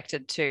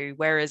 subjected to.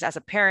 Whereas as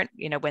a parent,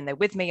 when they're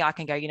with me, I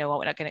can go, you know what,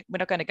 we're not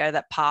going to go to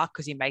that park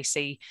because you may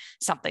see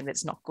something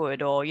that's not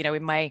good, or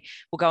we'll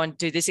go and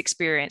do this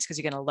experience because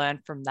you're going to learn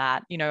from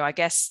that. I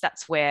guess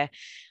that's where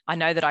I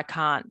know that I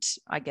can't,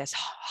 I guess,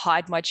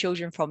 hide my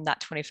children from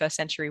that 21st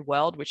century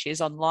world, which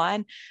is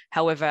online.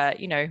 However,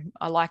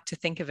 I like to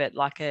think of it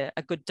like a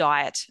good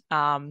diet.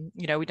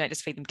 We don't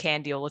just feed them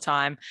candy all the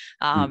time.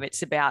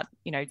 It's about,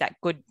 that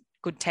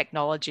good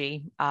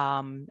technology,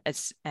 and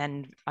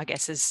I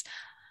guess as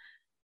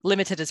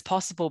limited as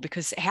possible,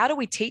 because how do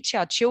we teach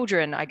our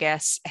children, I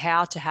guess,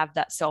 how to have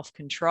that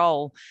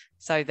self-control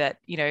so that,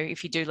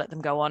 if you do let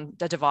them go on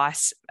the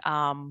device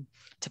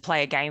to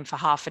play a game for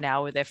half an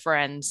hour with their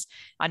friends,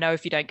 I know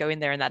if you don't go in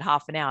there in that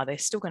half an hour, they're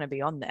still going to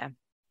be on there.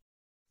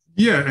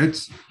 Yeah,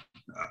 it's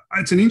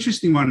an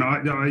interesting one.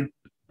 I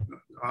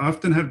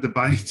often have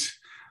debates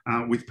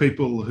with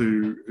people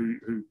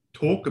who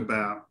talk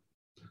about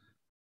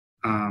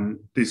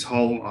this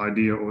whole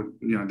idea, or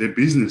their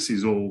business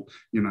is all,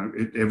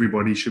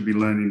 everybody should be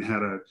learning how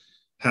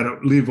to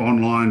live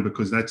online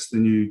because that's the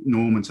new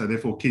norm, and so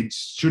therefore kids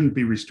shouldn't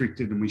be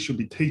restricted and we should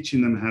be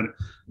teaching them how to.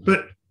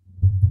 But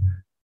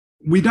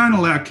we don't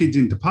allow kids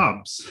into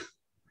pubs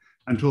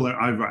until they're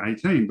over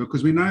 18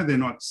 because we know they're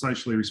not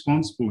socially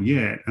responsible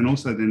yet, and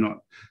also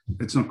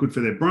it's not good for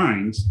their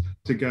brains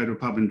to go to a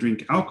pub and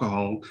drink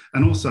alcohol,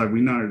 and also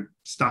we know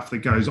stuff that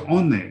goes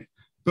on there.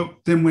 But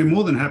then we're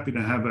more than happy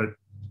to have a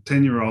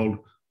 10-year-old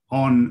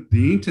on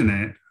the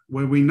internet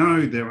where we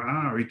know there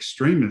are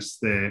extremists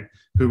there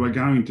who are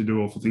going to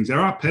do awful things.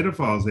 There are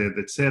pedophiles there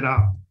that set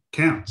up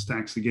accounts to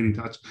actually get in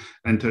touch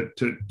and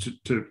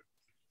to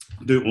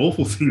do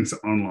awful things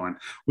online.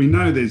 We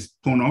know there's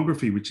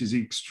pornography, which is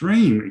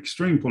extreme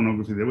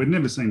pornography that we've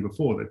never seen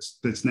before,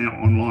 that's now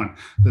online,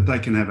 that they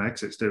can have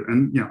access to.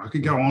 And, I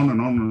could go on and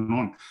on and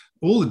on.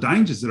 All the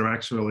dangers that are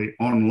actually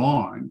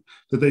online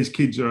that these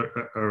kids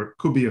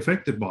could be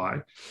affected by.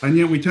 And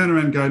yet we turn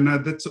around and go, no,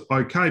 that's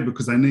okay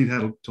because they need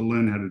to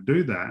learn how to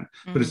do that.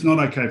 Mm-hmm. But it's not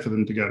okay for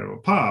them to go to a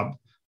pub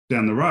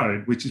down the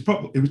road,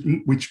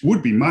 which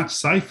would be much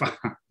safer.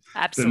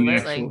 Absolutely.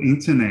 Than the actual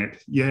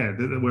internet,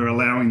 that we're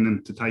allowing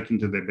them to take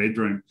into their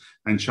bedroom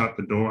and shut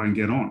the door and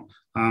get on.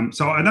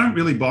 So I don't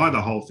really buy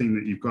the whole thing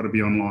that you've got to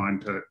be online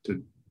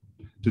to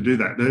do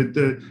that.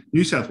 The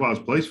New South Wales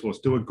Police Force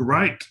do a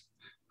great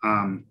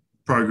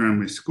program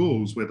with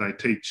schools where they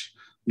teach,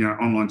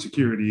 online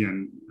security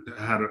and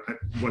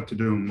what to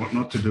do and what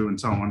not to do and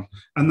so on.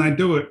 And they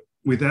do it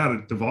without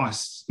a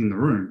device in the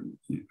room.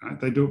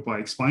 They do it by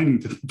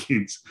explaining to the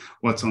kids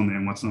what's on there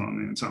and what's not on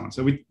there and so on.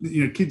 So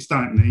kids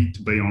don't need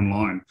to be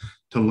online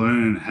to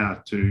learn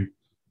how to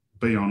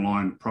be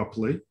online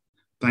properly.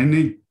 They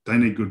need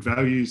good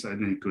values, they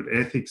need good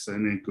ethics, they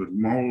need good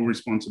moral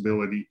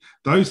responsibility.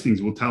 Those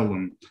things will tell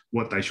them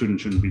what they should and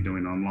shouldn't be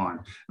doing online.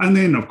 And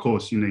then, of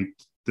course, you need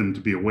them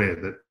to be aware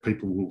that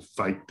people will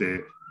fake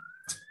their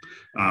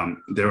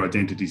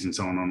identities and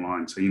so on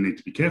online. So you need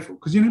to be careful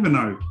because you never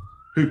know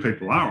who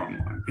people are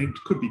online. It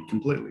could be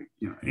completely,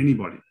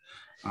 anybody.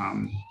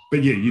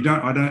 But yeah,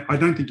 I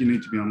don't think you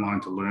need to be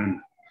online to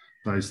learn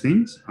those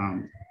things.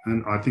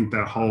 And I think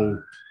that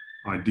whole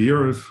idea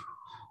of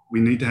we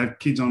need to have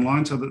kids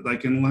online so that they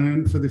can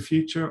learn for the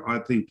future, I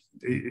think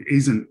it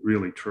isn't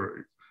really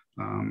true.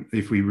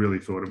 If we really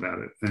thought about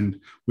it, and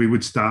we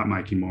would start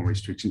making more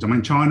restrictions. I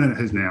mean, China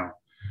has now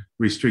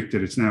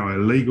restricted, it's now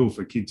illegal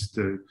for kids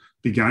to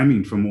be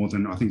gaming for more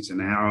than, I think it's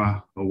an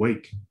hour a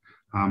week,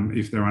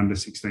 if they're under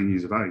 16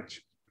 years of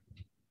age.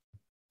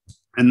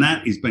 And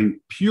that has been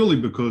purely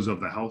because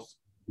of the health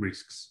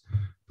risks,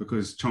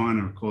 because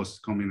China, of course, is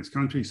a communist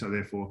country, so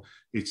therefore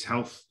its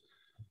health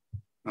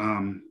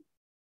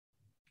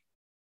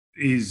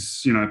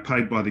is,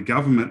 paid by the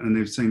government, and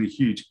they've seen a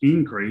huge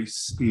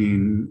increase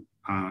in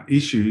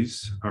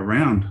issues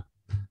around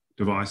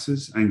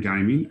devices and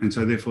gaming, and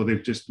so therefore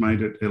they've just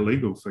made it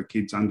illegal for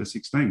kids under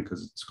 16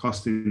 because it's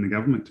costing the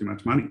government too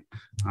much money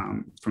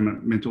from a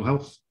mental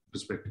health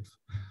perspective.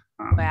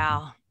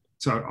 Wow.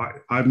 So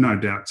I have no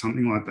doubt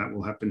something like that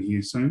will happen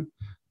here soon,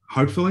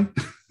 hopefully.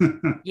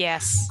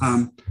 Yes.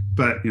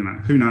 But,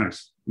 who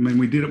knows? I mean,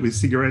 we did it with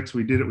cigarettes,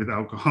 we did it with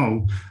alcohol,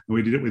 and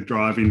we did it with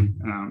driving.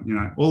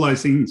 All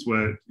those things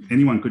where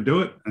anyone could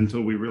do it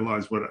until we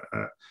realised what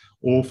an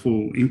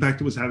awful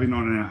impact it was having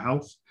on our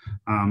health.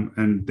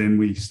 And then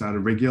we started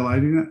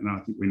regulating it, and I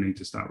think we need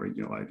to start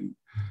regulating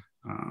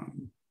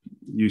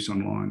use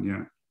online.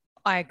 Yeah.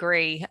 I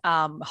agree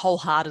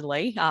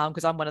wholeheartedly,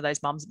 because I'm one of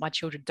those mums. My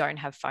children don't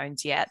have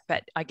phones yet,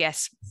 but I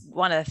guess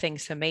one of the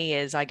things for me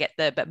is I get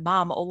but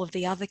mum, all of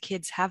the other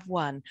kids have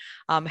one.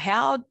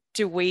 How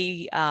do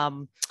we,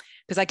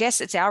 because I guess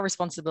it's our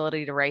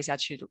responsibility to raise our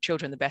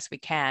children the best we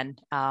can.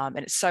 And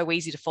it's so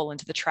easy to fall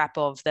into the trap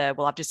of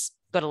well, I've just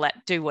got to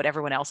do what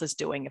everyone else is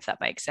doing, if that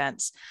makes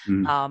sense.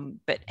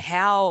 But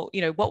how,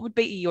 what would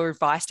be your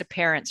advice to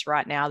parents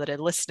right now that are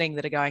listening,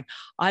 that are going,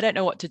 I don't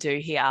know what to do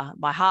here.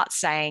 My heart's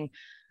saying,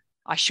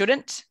 I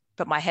shouldn't,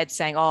 but my head's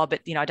saying, oh, but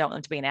I don't want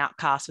them to be an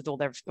outcast with all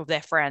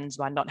their friends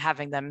by not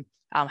having them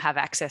have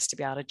access to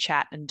be able to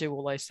chat and do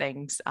all those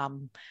things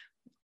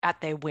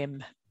at their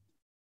whim.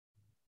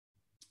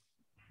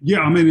 Yeah,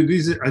 I mean,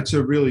 it's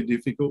a really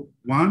difficult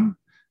one.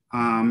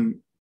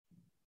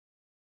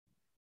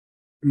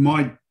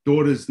 My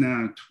daughter's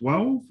now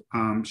 12.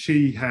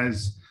 She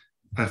has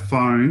a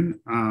phone,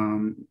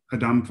 a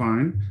dumb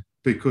phone,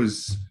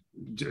 because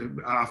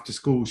after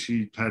school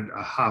she had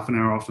a half an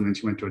hour off, and then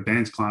she went to a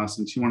dance class,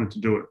 and she wanted to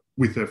do it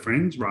with her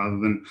friends rather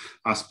than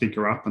us pick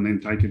her up and then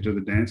take her to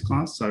the dance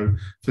class. So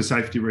for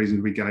safety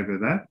reasons, we gave her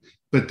that.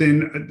 But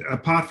then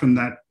apart from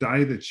that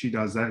day that she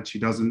does that, she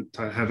doesn't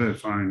have her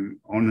phone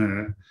on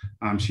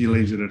her. She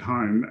leaves it at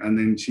home, and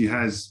then she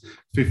has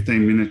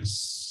 15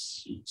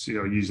 minutes,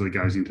 usually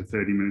goes into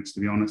 30 minutes, to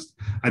be honest,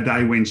 a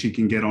day when she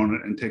can get on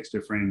it and text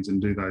her friends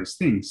and do those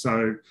things.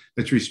 So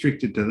it's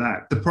restricted to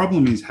that. The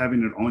problem is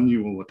having it on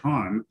you all the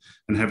time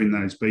and having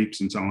those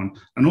beeps and so on,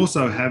 and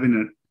also having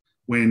it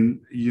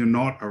when you're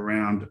not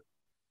around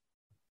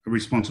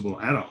responsible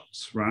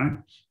adults, right?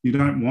 You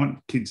don't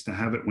want kids to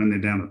have it when they're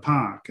down the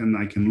park and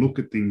they can look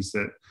at things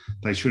that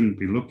they shouldn't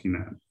be looking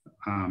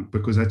at,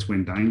 because that's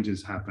when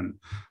dangers happen.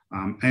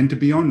 And to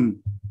be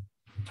on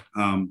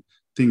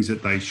things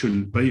that they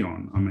shouldn't be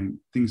on. I mean,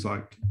 things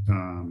like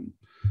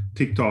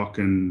TikTok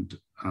and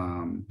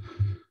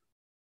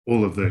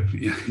all of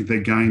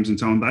the games and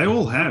so on, they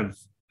all have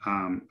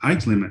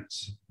age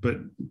limits, but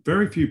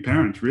very few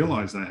parents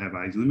realise they have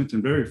age limits,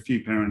 and very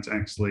few parents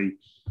actually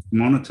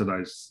monitor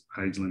those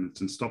age limits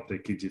and stop their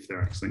kids if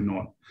they're actually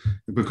not,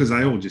 because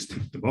they all just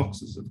tick the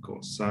boxes, of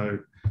course. So,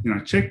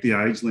 check the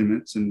age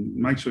limits and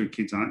make sure your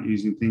kids aren't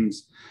using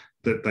things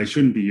that they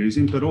shouldn't be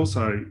using, but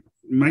also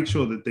make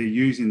sure that they're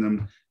using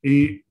them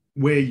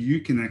where you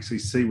can actually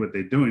see what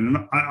they're doing. And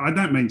I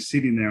don't mean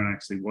sitting there and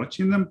actually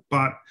watching them,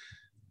 but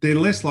they're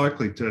less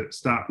likely to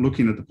start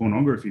looking at the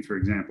pornography, for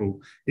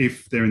example,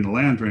 if they're in the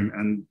lounge room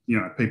and,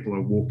 people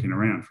are walking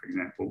around, for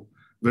example,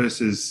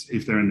 versus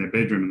if they're in their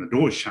bedroom and the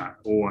door's shut,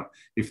 or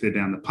if they're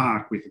down the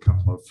park with a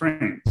couple of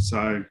friends.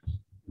 So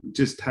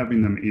just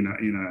having them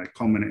in a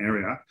common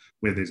area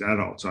where there's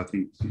adults, I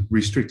think,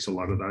 restricts a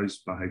lot of those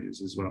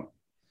behaviours as well.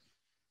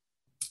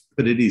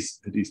 But it is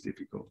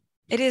difficult.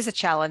 It is a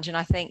challenge. And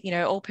I think,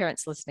 all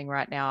parents listening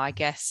right now, I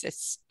guess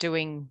it's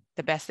doing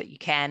the best that you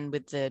can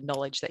with the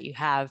knowledge that you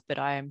have. But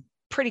I am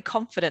pretty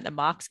confident that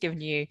Mark's given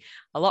you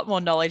a lot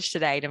more knowledge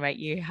today to make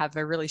you have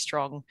a really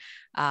strong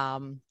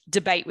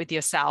debate with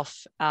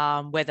yourself,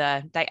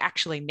 whether they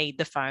actually need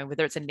the phone,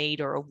 whether it's a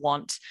need or a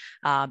want,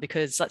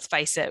 because let's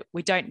face it,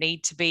 we don't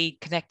need to be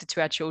connected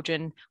to our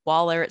children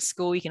while they're at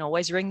school. You can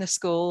always ring the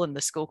school, and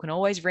the school can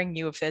always ring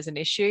you if there's an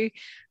issue.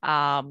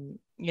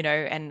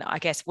 And I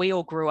guess we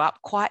all grew up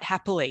quite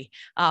happily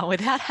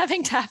without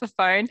having to have a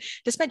phone.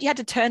 Just meant you had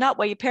to turn up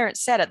where your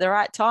parents said at the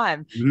right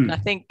time. And I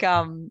think,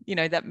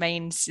 that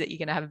means that you're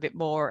going to have a bit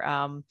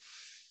more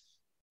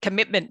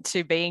commitment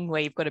to being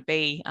where you've got to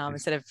be,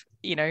 instead of,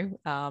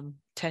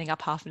 turning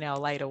up half an hour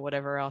late or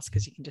whatever else,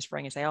 because you can just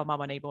ring and say, oh,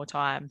 Mum, I need more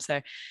time.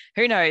 So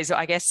who knows?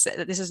 I guess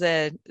this is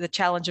the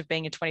challenge of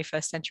being a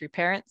 21st century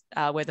parent.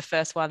 We're the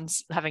first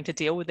ones having to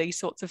deal with these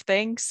sorts of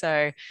things.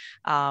 So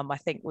I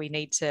think we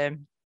need to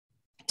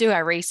do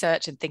our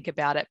research and think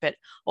about it. But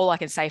all I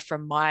can say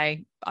from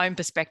my own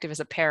perspective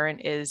as a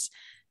parent is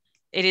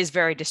it is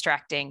very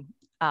distracting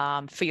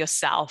for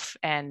yourself,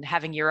 and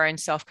having your own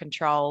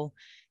self-control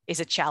is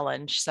a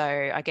challenge.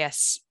 So I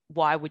guess,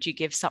 why would you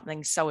give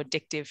something so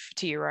addictive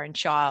to your own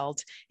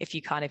child if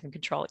you can't even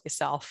control it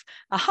yourself?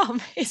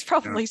 It's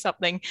probably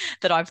something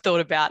that I've thought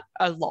about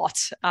a lot.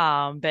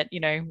 But,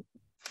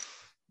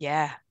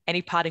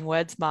 any parting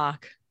words,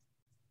 Mark?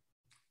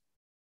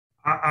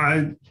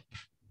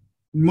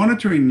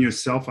 Monitoring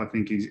yourself, I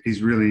think,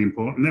 is really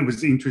important. It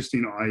was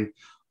interesting.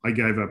 I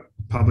gave a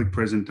public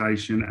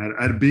presentation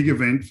at a big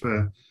event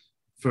for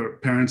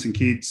parents and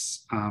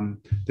kids.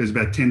 There's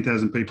about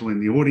 10,000 people in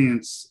the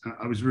audience.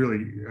 It was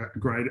really a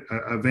great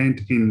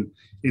event in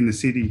the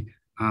city.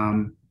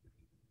 And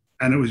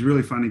it was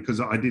really funny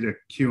because I did a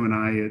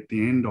Q&A at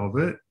the end of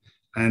it.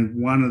 And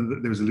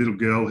there was a little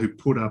girl who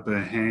put up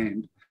her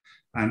hand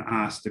and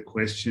asked a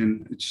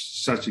question.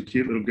 It's such a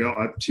cute little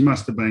girl. She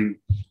must have been,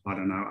 I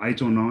don't know,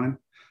 8 or 9.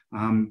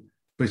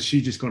 but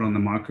she just got on the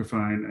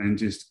microphone and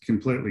just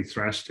completely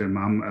thrashed her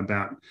mum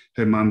about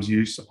her mum's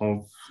use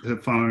of her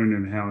phone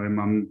and how her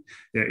mum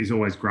is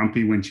always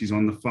grumpy when she's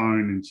on the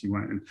phone, and she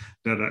went and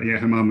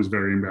her mum was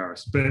very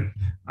embarrassed. But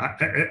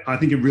I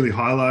think it really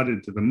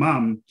highlighted to the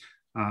mum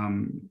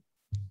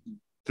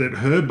that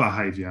her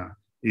behaviour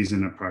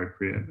isn't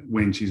appropriate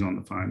when she's on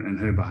the phone, and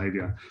her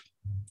behaviour,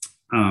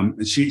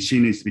 she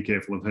needs to be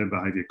careful of her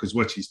behaviour, because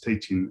what she's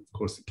teaching, of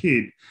course, the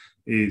kid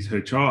is her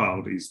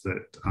child is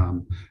that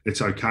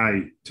it's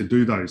okay to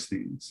do those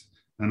things.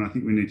 And I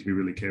think we need to be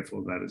really careful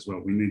of that as well.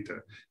 We need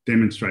to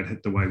demonstrate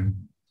it the way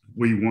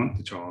we want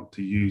the child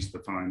to use the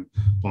phone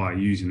by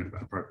using it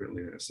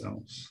appropriately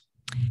ourselves.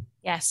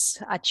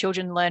 Yes, our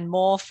children learn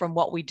more from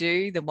what we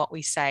do than what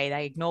we say.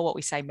 They ignore what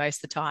we say most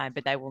of the time,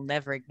 but they will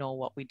never ignore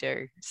what we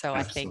do. So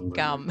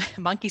absolutely. I think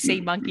monkey see,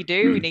 monkey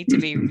do. We need to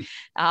be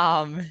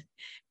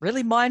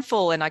really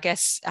mindful, and I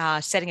guess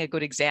setting a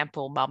good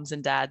example, mums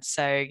and dads.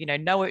 So,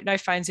 no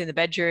phones in the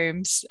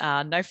bedrooms,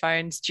 no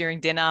phones during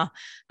dinner,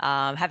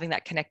 having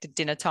that connected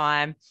dinner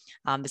time.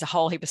 There's a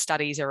whole heap of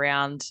studies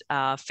around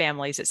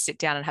families that sit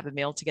down and have a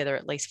meal together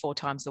at least 4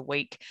 times a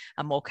week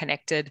are more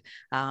connected.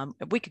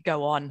 We could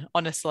go on,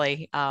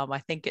 honestly.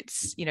 I think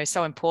it's,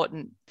 so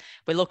important.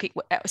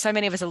 So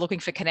many of us are looking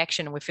for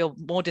connection, and we feel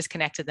more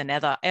disconnected than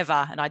ever.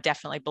 And I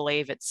definitely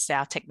believe it's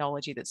our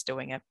technology that's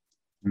doing it.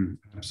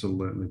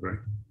 Absolutely, Brie.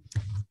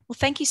 Well,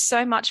 thank you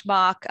so much,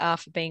 Mark,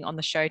 for being on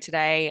the show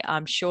today.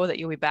 I'm sure that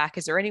you'll be back.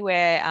 Is there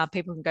anywhere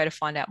people can go to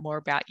find out more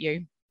about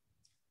you?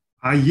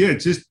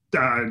 Just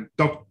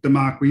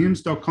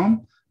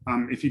drmarkwilliams.com.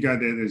 If you go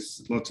there,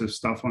 there's lots of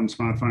stuff on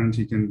smartphones.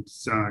 You can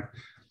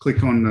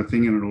click on the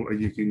thing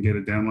and you can get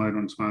a download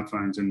on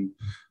smartphones and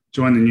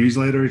join the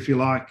newsletter if you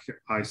like.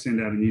 I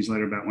send out a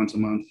newsletter about once a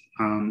month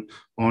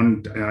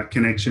on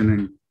connection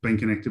and being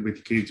connected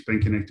with kids,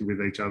 being connected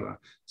with each other.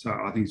 So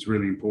I think it's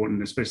really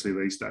important, especially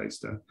these days,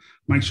 to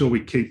make sure we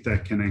keep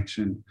that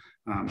connection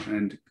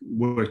and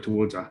work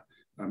towards a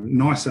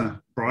nicer,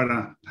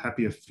 brighter,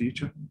 happier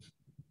future.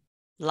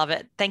 Love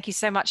it. Thank you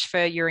so much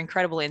for your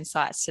incredible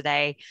insights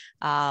today.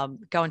 Go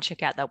and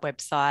check out that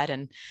website,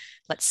 and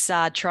let's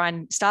try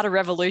and start a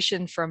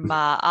revolution from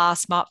our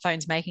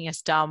smartphones making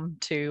us dumb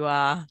to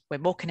we're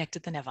more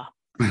connected than ever.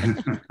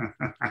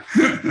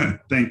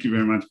 Thank you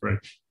very much, Brett.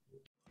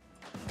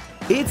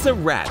 It's a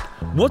wrap.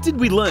 What did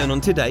we learn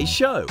on today's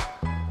show?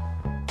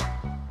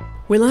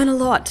 We learn a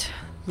lot.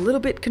 A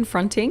little bit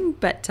confronting,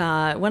 but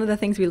one of the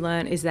things we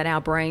learn is that our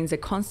brains are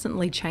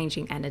constantly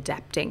changing and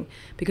adapting,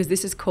 because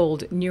this is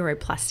called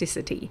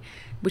neuroplasticity,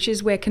 which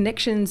is where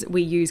connections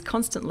we use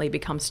constantly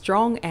become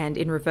strong, and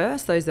in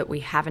reverse, those that we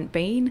haven't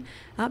been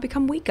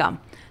become weaker.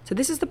 So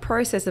this is the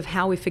process of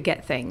how we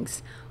forget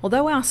things.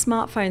 Although our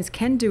smartphones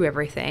can do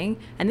everything,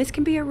 and this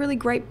can be a really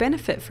great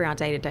benefit for our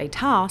day-to-day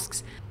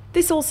tasks,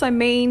 this also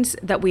means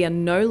that we are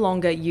no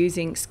longer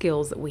using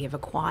skills that we have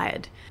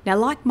acquired. Now,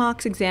 like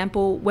Mark's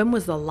example, when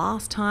was the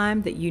last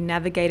time that you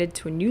navigated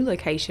to a new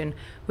location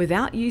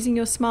without using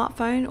your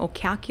smartphone or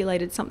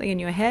calculated something in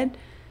your head?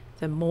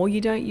 The more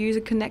you don't use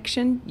a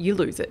connection, you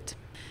lose it.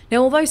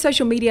 Now, although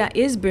social media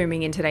is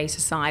booming in today's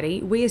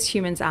society, we as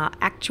humans are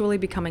actually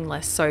becoming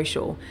less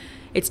social.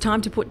 It's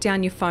time to put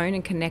down your phone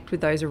and connect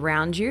with those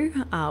around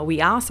you. We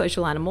are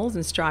social animals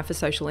and strive for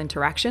social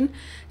interaction.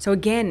 So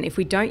again, if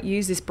we don't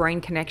use this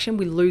brain connection,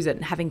 we lose it,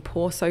 and having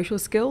poor social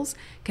skills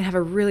can have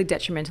a really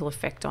detrimental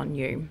effect on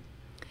you.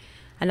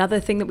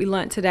 Another thing that we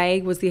learnt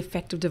today was the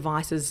effect of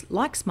devices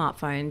like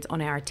smartphones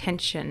on our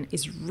attention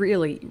is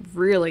really,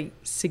 really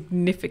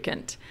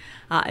significant.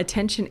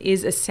 Attention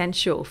is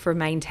essential for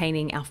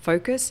maintaining our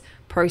focus,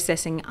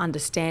 processing,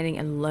 understanding,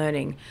 and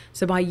learning.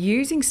 So by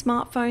using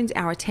smartphones,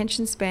 our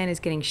attention span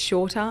is getting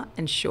shorter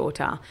and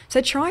shorter.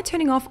 So try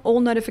turning off all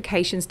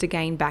notifications to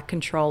gain back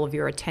control of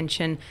your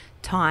attention,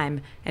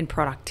 time, and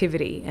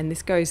productivity. And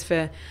this goes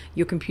for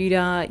your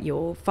computer,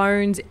 your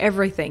phones,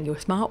 everything, your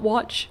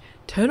smartwatch.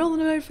 Turn all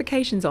the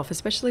notifications off,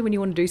 especially when you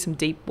want to do some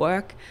deep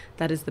work.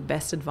 That is the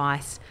best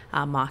advice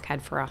Mark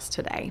had for us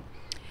today.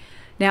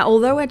 Now,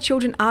 although our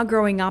children are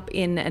growing up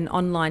in an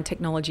online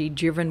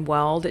technology-driven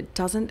world, it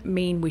doesn't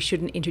mean we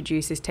shouldn't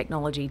introduce this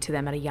technology to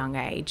them at a young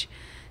age.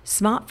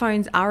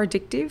 Smartphones are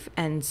addictive,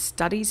 and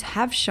studies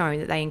have shown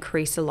that they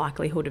increase the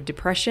likelihood of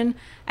depression,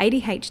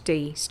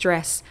 ADHD,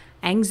 stress,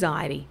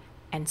 anxiety,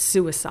 and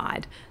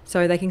suicide.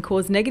 So they can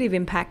cause negative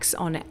impacts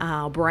on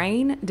our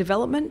brain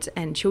development,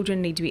 and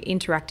children need to be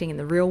interacting in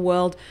the real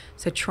world.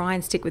 So try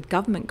and stick with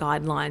government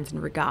guidelines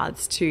in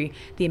regards to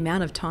the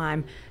amount of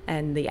time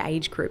and the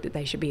age group that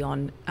they should be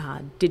on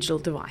digital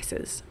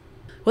devices.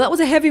 Well, that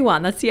was a heavy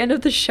one. That's the end of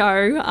the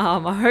show.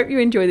 I hope you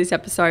enjoyed this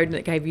episode, and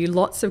it gave you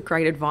lots of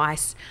great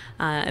advice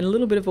and a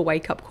little bit of a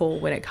wake-up call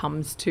when it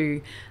comes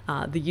to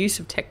the use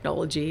of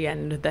technology,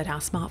 and that our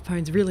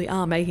smartphones really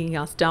are making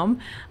us dumb.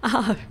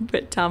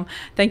 But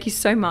thank you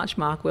so much,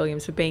 Mark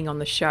Williams, for being on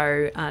the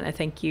show. And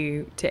thank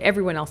you to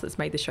everyone else that's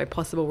made the show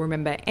possible.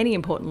 Remember, any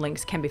important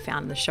links can be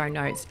found in the show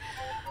notes.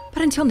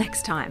 But until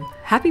next time,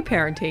 happy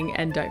parenting,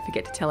 and don't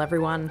forget to tell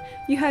everyone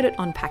you heard it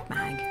on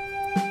PackMag.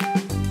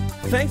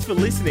 Thanks for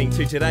listening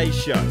to today's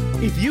show.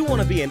 If you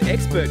want to be an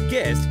expert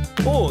guest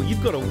or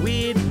you've got a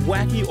weird,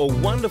 wacky or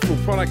wonderful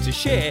product to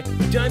share,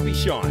 don't be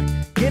shy.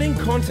 Get in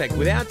contact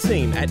with our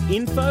team at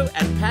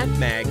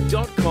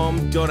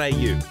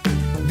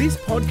info@pacmag.com.au. This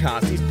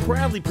podcast is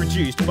proudly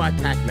produced by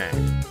PacMag.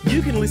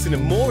 You can listen to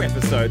more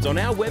episodes on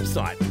our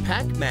website,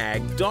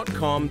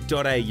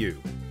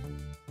 pacmag.com.au.